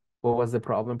identify what was the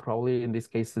problem. Probably in this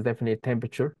case, it's definitely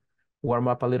temperature, warm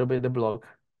up a little bit the block,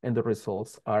 and the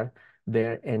results are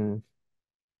there. And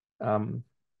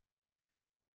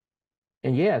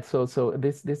yeah, so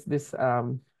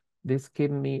this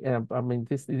kidney, I mean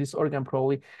this organ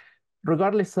probably,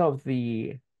 regardless of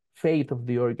the fate of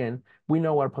the organ, we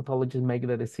know our pathologists make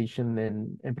the decision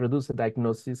and produce a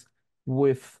diagnosis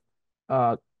with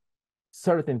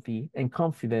certainty and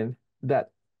confident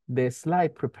that the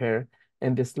slide prepared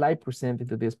and the slide presented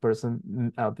to this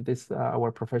person,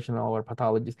 our professional, our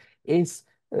pathologist, is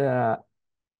a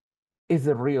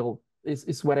real,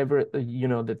 is whatever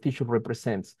the tissue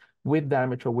represents, with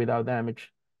damage or without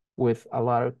damage, with a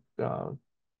lot of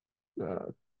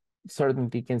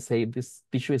certainty can say this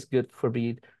tissue is good for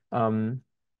being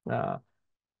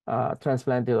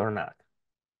transplanted or not.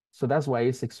 So that's why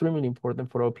it's extremely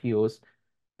important for OPOs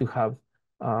to have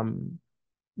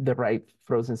the right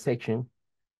frozen section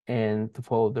and to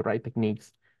follow the right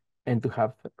techniques and to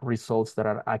have results that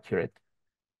are accurate,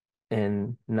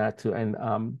 and not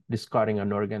to discarding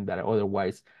an organ that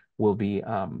otherwise will be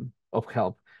of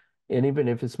help. And even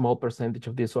if a small percentage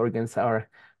of these organs are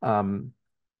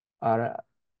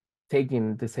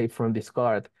taken, to say, from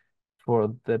discard,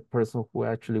 for the person who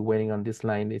are actually waiting on this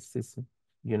line, is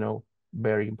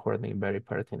very important and very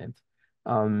pertinent.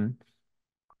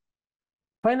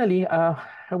 Finally, I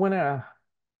want to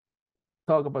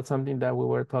talk about something that we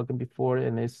were talking before,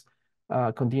 and is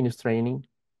continuous training.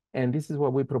 And this is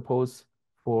what we propose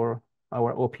for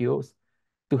our OPOs,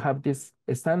 to have this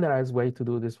standardized way to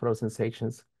do these frozen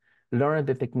sections, learn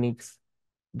the techniques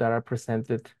that are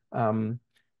presented and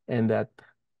that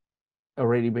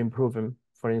already been proven.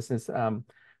 For instance,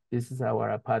 this is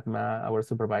our Padma, our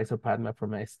supervisor Padma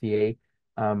from STA.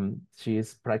 She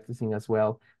is practicing as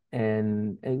well,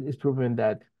 and it's proven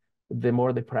that the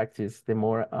more they practice, the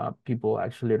more people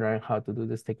actually learn how to do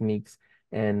these techniques,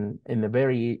 and in a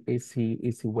very easy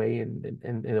way,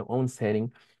 in their own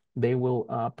setting, they will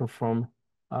perform,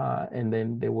 and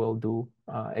then they will do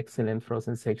excellent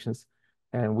frozen sections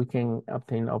and we can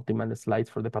obtain optimal slides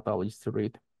for the pathologists to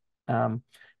read.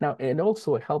 Now, it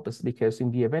also helps us because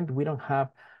in the event we don't have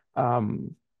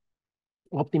optimal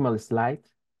slides,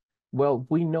 well,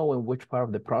 we know in which part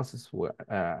of the process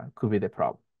could be the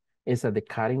problem. Is that the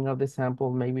cutting of the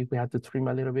sample? Maybe we have to trim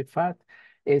a little bit fat.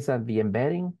 Is that the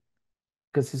embedding?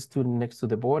 Because it's too next to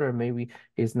the border, maybe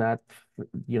it's not,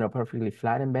 perfectly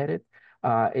flat embedded.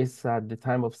 It's the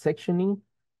time of sectioning,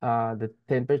 the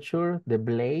temperature, the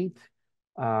blade,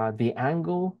 the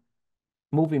angle,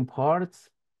 moving parts,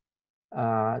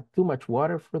 too much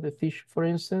water for the tissue, for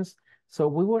instance. So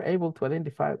we were able to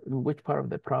identify which part of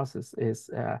the process is,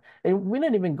 and we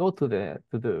didn't even go to the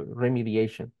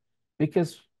remediation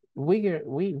because we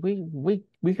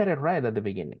got it right at the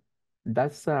beginning.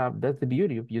 That's the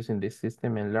beauty of using this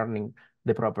system and learning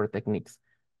the proper techniques.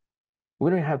 We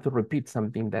don't have to repeat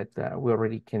something that we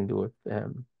already can do it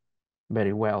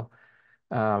very well.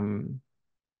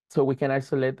 So we can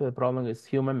isolate the problem as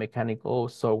human, mechanical,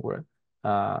 software,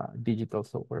 digital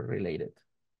software related.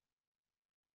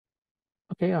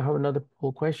 Okay, I have another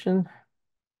poll question.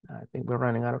 I think we're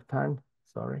running out of time.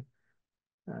 Sorry.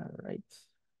 All right.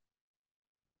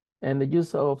 And the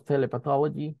use of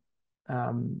telepathology,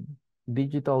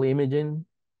 digital imaging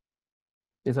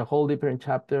is a whole different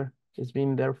chapter. It's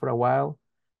been there for a while.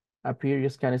 A period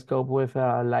scanoscope with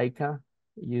Leica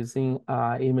using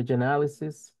image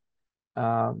analysis.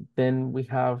 Then we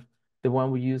have the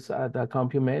one we use at the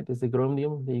Compumed is the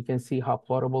Grundium. You can see how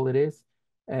portable it is.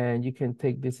 And you can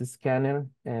take this scanner,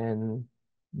 and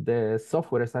the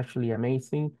software is actually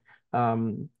amazing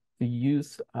to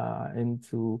use and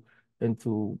to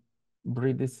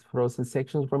read these frozen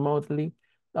sections remotely.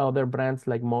 Other brands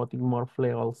like Motic,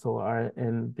 Morphle also are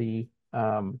in the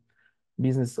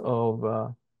business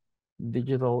of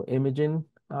digital imaging.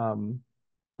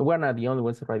 We're not the only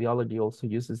ones. Radiology also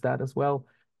uses that as well.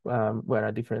 We're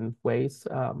at different ways,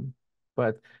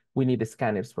 but we need the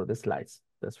scanners for the slides,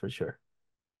 that's for sure.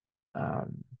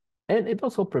 And it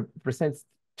also presents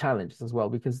challenges as well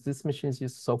because these machines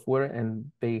use software and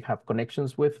they have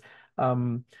connections with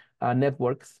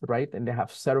networks, right? And they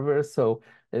have servers. So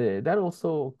that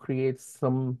also creates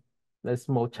a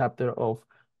small chapter of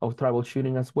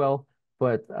troubleshooting as well.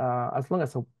 But as long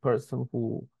as a person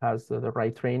who has the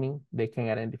right training, they can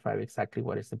identify exactly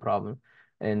what is the problem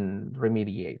and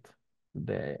remediate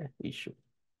the issue.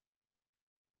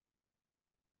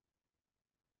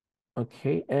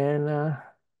 Okay, and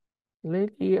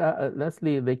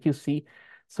lastly, the QC.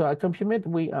 So at Compumed,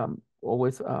 we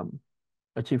always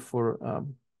achieve for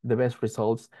the best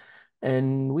results.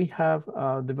 And we have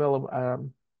developed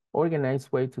an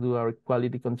organized way to do our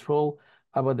quality control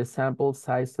about the sample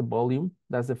size, the volume.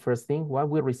 That's the first thing. What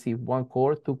we receive, 1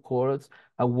 core, 2 cores,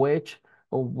 a wedge.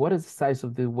 Or what is the size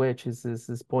of the wedge? Is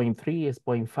 0.3, is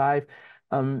 0.5?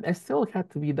 It still had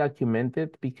to be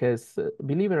documented because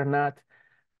believe it or not,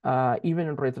 even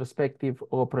in retrospective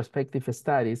or prospective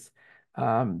studies,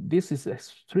 this is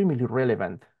extremely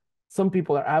relevant. Some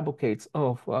people are advocates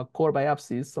of core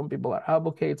biopsies. Some people are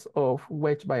advocates of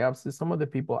wedge biopsies. Some other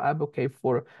people advocate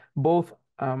for both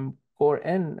core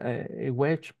and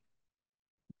wedge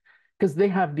because they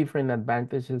have different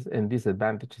advantages and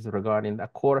disadvantages regarding the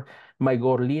core might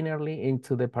go linearly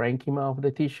into the parenchyma of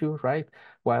the tissue, right?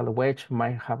 While the wedge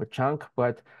might have a chunk,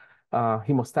 but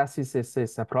hemostasis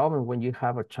is a problem when you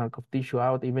have a chunk of tissue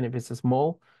out, even if it's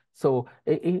small. So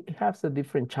it has a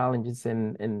different challenges,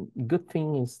 and good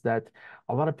thing is that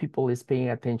a lot of people is paying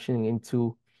attention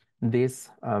into this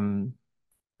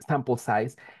sample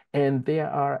size, and they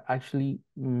are actually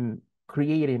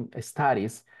creating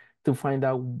studies to find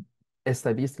out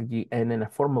statistically and in a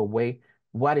formal way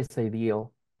what is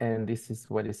ideal. And this is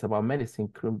what it's about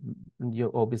medicine. You're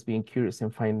always being curious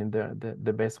and finding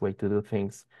the best way to do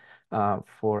things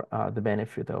for the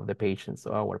benefit of the patients,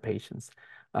 or our patients.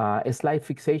 Slide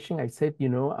fixation, I said,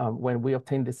 when we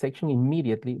obtain the section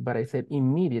immediately, but I said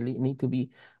immediately need to be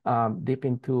deep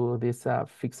into this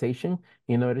fixation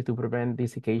in order to prevent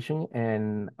desiccation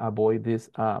and avoid this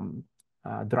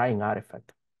drying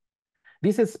artifact.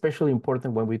 This is especially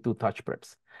important when we do touch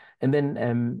preps. And then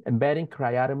embedding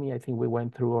cryotomy, I think we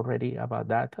went through already about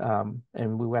that.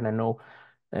 And we want to know,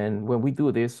 and when we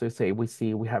do this,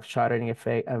 we have shattering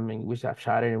effect. We have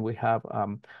shattering, we have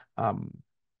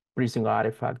freezing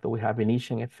artifact, or we have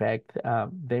initiation effect.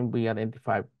 Then we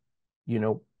identify,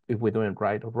 if we're doing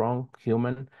right or wrong,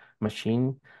 human,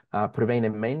 machine,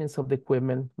 preventive maintenance of the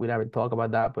equipment. We haven't talked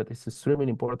about that, but it's extremely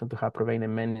important to have preventive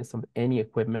maintenance of any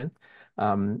equipment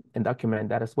and document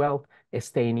that as well.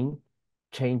 Staining,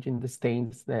 changing the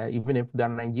stains, even if they're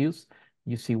not used,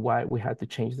 you see why we had to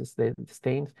change the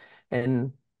stains.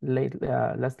 And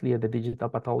lastly, the digital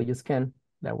pathology scan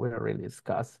that we already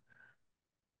discussed.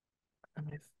 Let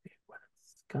me see what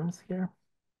comes here.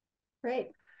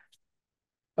 Great.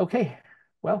 Okay,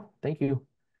 well, thank you.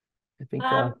 I think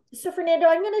so Fernando,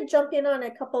 I'm going to jump in on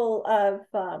a couple of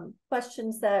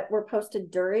questions that were posted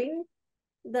during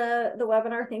the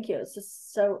webinar. Thank you. It's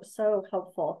just so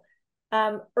helpful.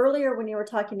 Earlier when you were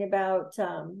talking about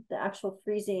the actual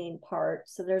freezing part,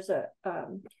 so there's a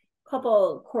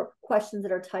couple questions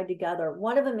that are tied together.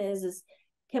 One of them is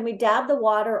can we dab the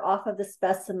water off of the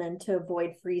specimen to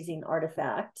avoid freezing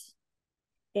artifact?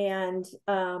 And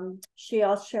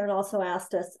Sharon also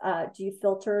asked us, do you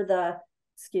filter the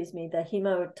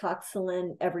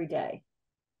hemotoxylin every day?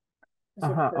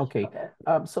 Okay.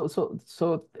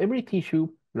 So every tissue,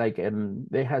 like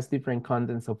it has different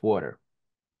contents of water.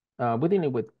 We're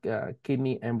dealing with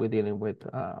kidney and we're dealing with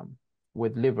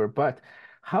liver, but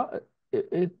how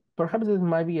it perhaps it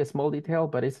might be a small detail,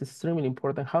 but it's extremely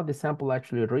important how the sample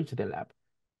actually reached the lab.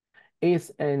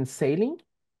 Is in saline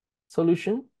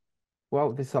solution,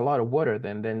 well, there's a lot of water,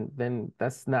 then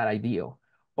that's not ideal.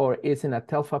 Or it's in a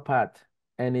telfa pad,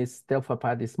 and its telfa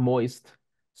pad is moist,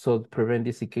 so to prevent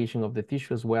desiccation of the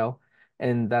tissue as well,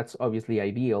 and that's obviously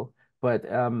ideal. But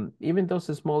even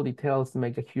those small details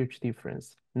make a huge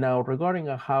difference. Now, regarding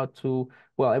how to,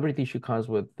 well, every tissue comes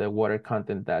with the water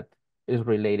content that is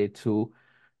related to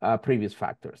previous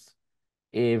factors.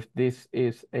 If this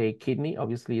is a kidney,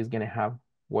 obviously it's going to have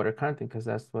water content because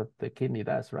that's what the kidney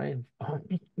does, right?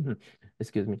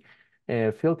 Excuse me,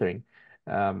 filtering.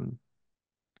 Um,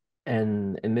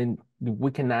 and then we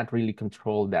cannot really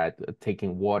control that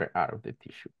taking water out of the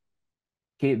tissue.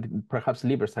 Perhaps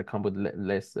livers have come with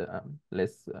less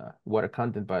water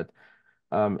content, but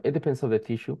it depends on the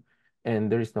tissue,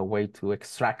 and there is no way to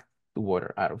extract the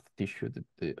water out of the tissue.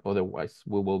 Otherwise,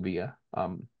 we will be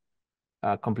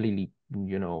completely,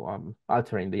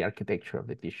 altering the architecture of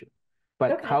the tissue.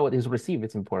 But okay. how it is received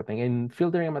is important. And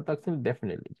filtering amatoxin,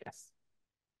 definitely, yes.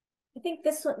 I think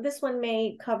this one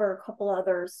may cover a couple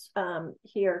others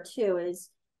here too.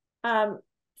 Is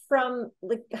from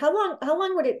like how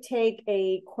long would it take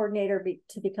a coordinator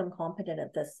to become competent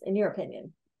at this, in your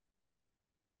opinion?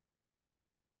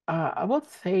 I would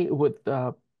say with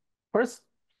first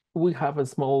we have a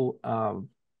small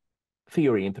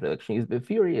theory introduction. Is the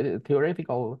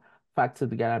theoretical facts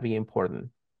that gotta be important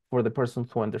for the person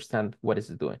to understand what is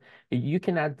it doing. You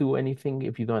cannot do anything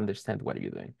if you don't understand what you're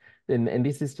doing. And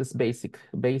this is just basics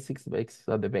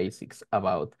of the basics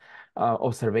about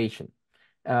observation.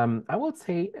 I would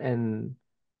say, and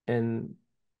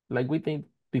like we did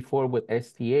before with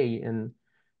STA, in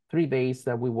 3 days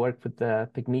that we work with the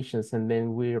technicians, and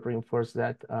then we reinforce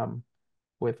that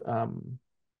with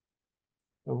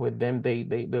them,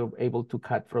 they're able to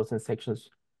cut frozen sections,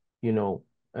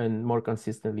 and more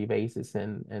consistently basis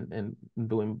and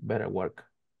doing better work.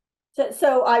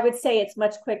 So I would say it's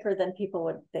much quicker than people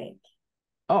would think.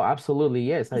 Oh, absolutely,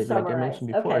 yes. Like I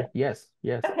mentioned before, okay. yes.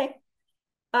 Okay.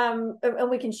 And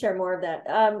we can share more of that.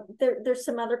 There's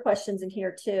some other questions in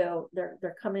here too.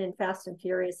 They're coming in fast and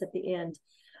furious at the end.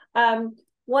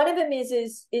 One of them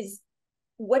is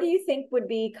what do you think would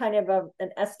be kind of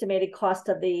an estimated cost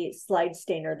of the slide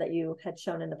stainer that you had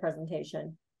shown in the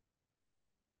presentation?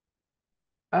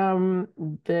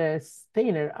 The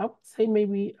stainer, I would say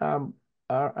maybe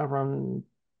around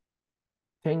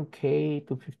 10K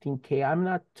to 15K. I'm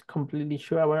not completely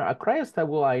sure. A cryostat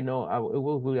will, I know it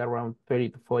will be around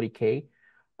 30 to 40K.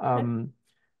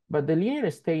 But the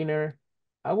linear stainer,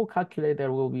 I will calculate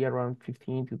that will be around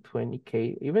 15 to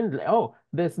 20K. Even,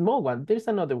 the small one, there's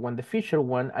another one, the Fisher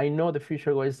one. I know the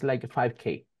Fisher one is like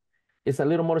 5K. It's a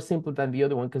little more simple than the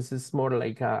other one because it's more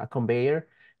like a conveyor,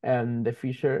 and the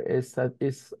Fisher is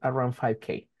around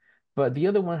 5K. But the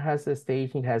other one has a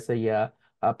staging, has a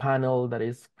panel that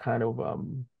is kind of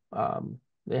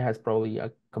it has probably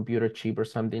a computer chip or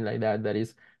something like that that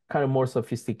is kind of more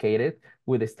sophisticated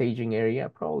with a staging area.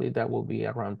 Probably that will be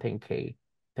around 10K.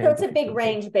 So it's a big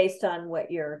range based on what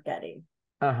you're getting.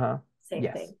 Same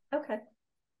yes. thing. Okay.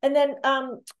 And then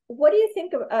what do you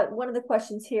think of one of the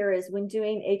questions here is when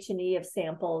doing H&E of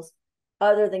samples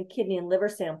other than kidney and liver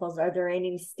samples, are there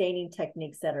any staining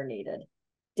techniques that are needed?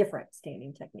 Different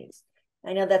staining techniques.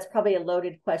 I know that's probably a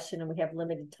loaded question and we have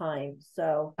limited time.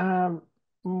 So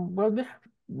well, they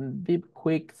have deep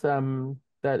quicks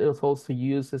that is also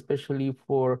used especially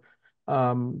for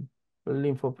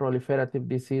lymphoproliferative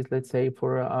disease, let's say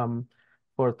for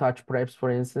touch preps,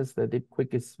 for instance. The deep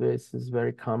quick is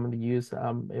very commonly used.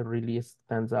 It really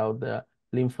stands out the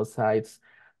lymphocytes.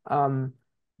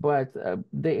 But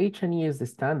the H&E is the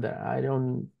standard. I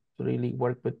don't really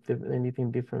worked with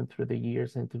anything different through the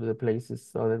years and through the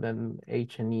places other than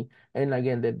H&E. And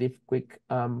again, the diff quick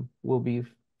will be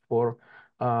for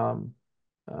um,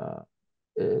 uh,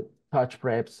 touch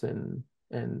preps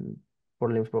and for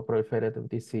lymphoproliferative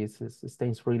diseases. It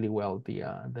stains really well the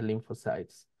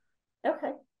lymphocytes.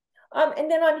 Okay. And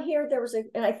then on here, there was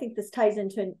and I think this ties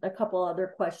into a couple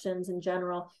other questions in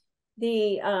general.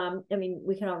 I mean,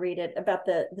 we can all read it about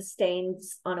the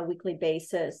stains on a weekly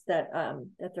basis that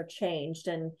they're changed,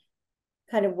 and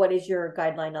kind of what is your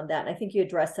guideline on that? And I think you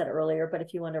addressed that earlier, but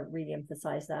if you want to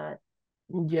re-emphasize that.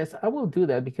 Yes, I will do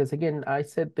that because again, I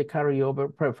said the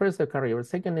carryover, first the carryover,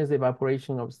 second is the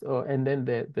evaporation of, and then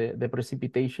the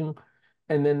precipitation,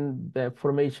 and then the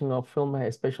formation of film,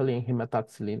 especially in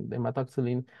hematoxylin. The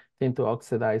hematoxylin tend to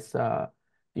oxidize,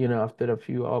 after a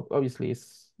few, obviously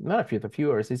it's not a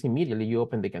few hours, it's immediately you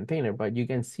open the container, but you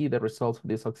can see the results of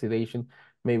this oxidation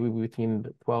maybe within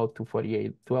 12 to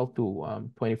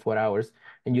 24 hours,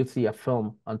 and you see a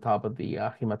film on top of the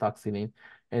hematoxylin.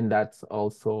 And that's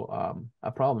also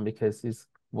a problem because it's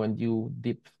when you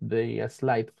dip the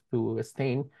slide to a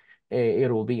stain,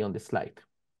 it will be on the slide.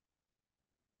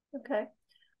 Okay.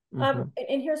 And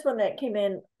here's one that came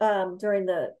in during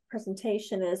the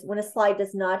presentation is when a slide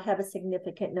does not have a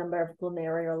significant number of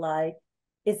glomeruli,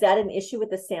 is that an issue with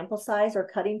the sample size or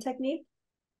cutting technique?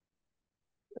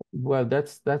 Well,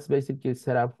 that's basically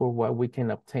set up for what we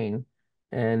can obtain.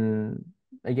 And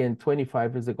again,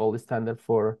 25 is the gold standard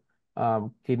for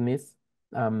kidneys.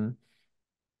 And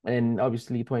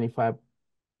obviously 25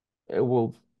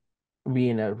 will be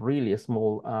in a really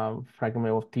small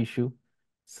fragment of tissue.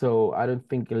 So I don't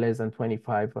think less than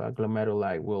 25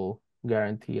 glomeruli will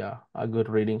guarantee a good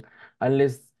reading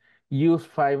unless you use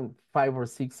five or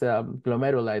six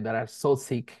glomeruli that are so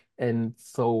sick and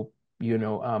so,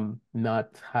 not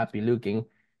happy looking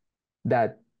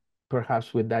that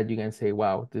perhaps with that you can say,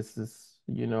 wow, this is,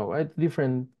 a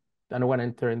different, I don't want to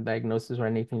enter in diagnosis or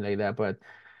anything like that, but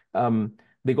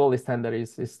the gold standard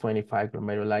is 25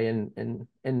 glomeruli,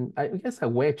 and I guess a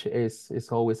wedge is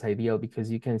always ideal because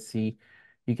you can see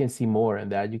more in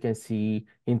that. You can see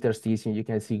interstitium, you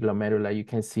can see glomeruli, you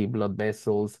can see blood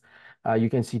vessels, you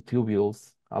can see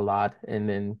tubules a lot, and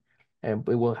then it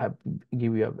will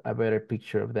give you a better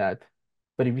picture of that.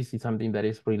 But if you see something that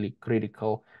is really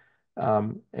critical,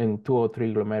 and 2 or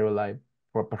 3 glomeruli,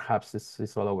 or perhaps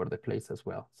it's all over the place as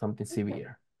well, something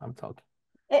severe, I'm talking.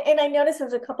 And I noticed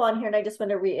there's a couple on here, and I just want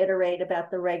to reiterate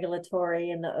about the regulatory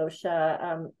and the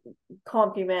OSHA.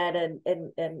 Compumed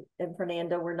and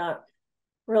Fernando were not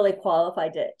really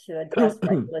qualified to address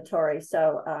regulatory.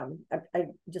 So I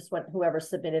just want whoever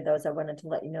submitted those, I wanted to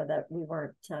let you know that we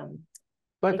weren't.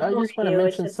 But I just want to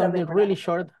mention something really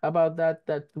short about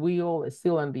that we all is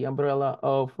still under the umbrella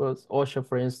of OSHA,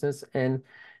 for instance, and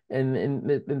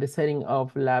in the setting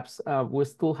of labs, we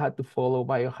still had to follow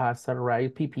biohazard,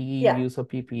 right? PPE, use of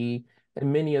PPE,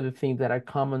 and many other things that are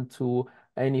common to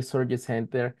any surgery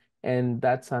center, and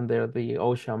that's under the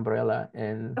OSHA umbrella,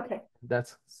 and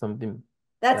that's something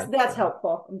that's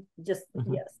helpful. Just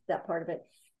yes, that part of it.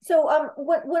 So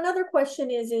one other question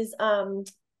is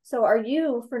so are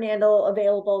you, Fernando,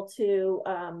 available to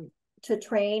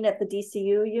train at the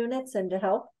DCU units and to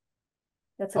help?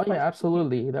 That's yeah,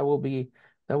 absolutely. That will be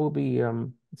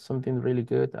something really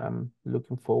good. I'm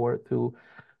looking forward to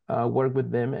work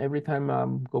with them. Every time I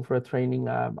go for a training,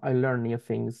 I learn new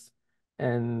things.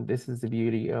 And this is the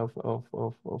beauty of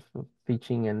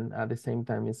teaching, and at the same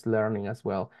time, it's learning as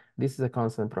well. This is a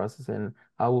constant process, and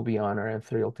I will be honored and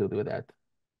thrilled to do that.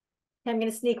 I'm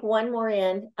going to sneak one more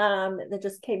in that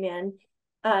just came in.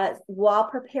 While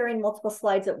preparing multiple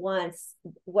slides at once,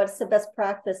 what's the best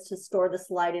practice to store the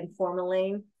slide in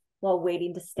formalin while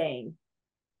waiting to stain?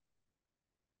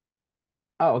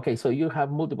 Oh, okay. So you have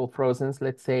multiple frozens,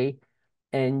 let's say,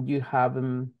 and you have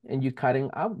them, and you're cutting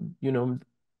out,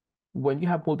 when you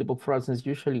have multiple frozens,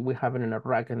 usually we have it in a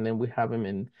rack and then we have them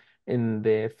in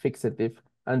the fixative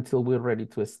until we're ready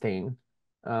to stain.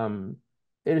 There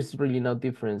is really no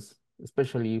difference,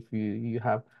 especially if you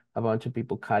have a bunch of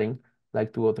people cutting,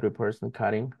 like 2 or 3 person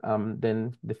cutting.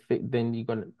 Then you're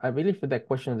gonna. I believe that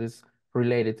question is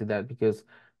related to that because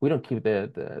we don't keep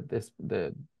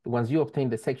the once you obtain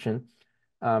the section,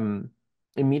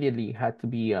 immediately had to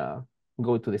be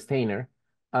go to the stainer,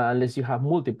 unless you have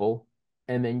multiple,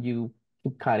 and then you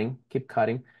keep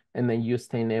cutting, and then you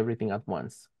stain everything at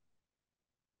once.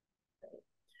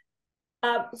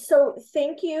 So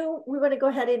thank you. We want to go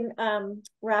ahead and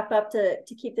wrap up to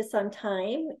keep this on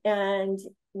time. And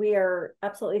we are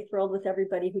absolutely thrilled with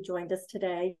everybody who joined us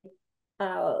today.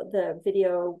 The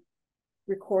video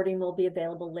recording will be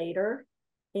available later.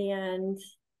 And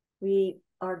we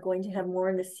are going to have more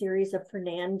in the series of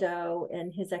Fernando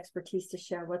and his expertise to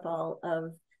share with all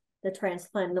of the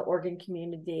transplant and the organ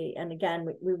community. And again,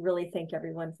 we really thank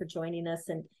everyone for joining us,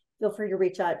 and feel free to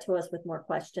reach out to us with more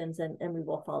questions, and we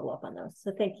will follow up on those.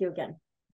 So thank you again.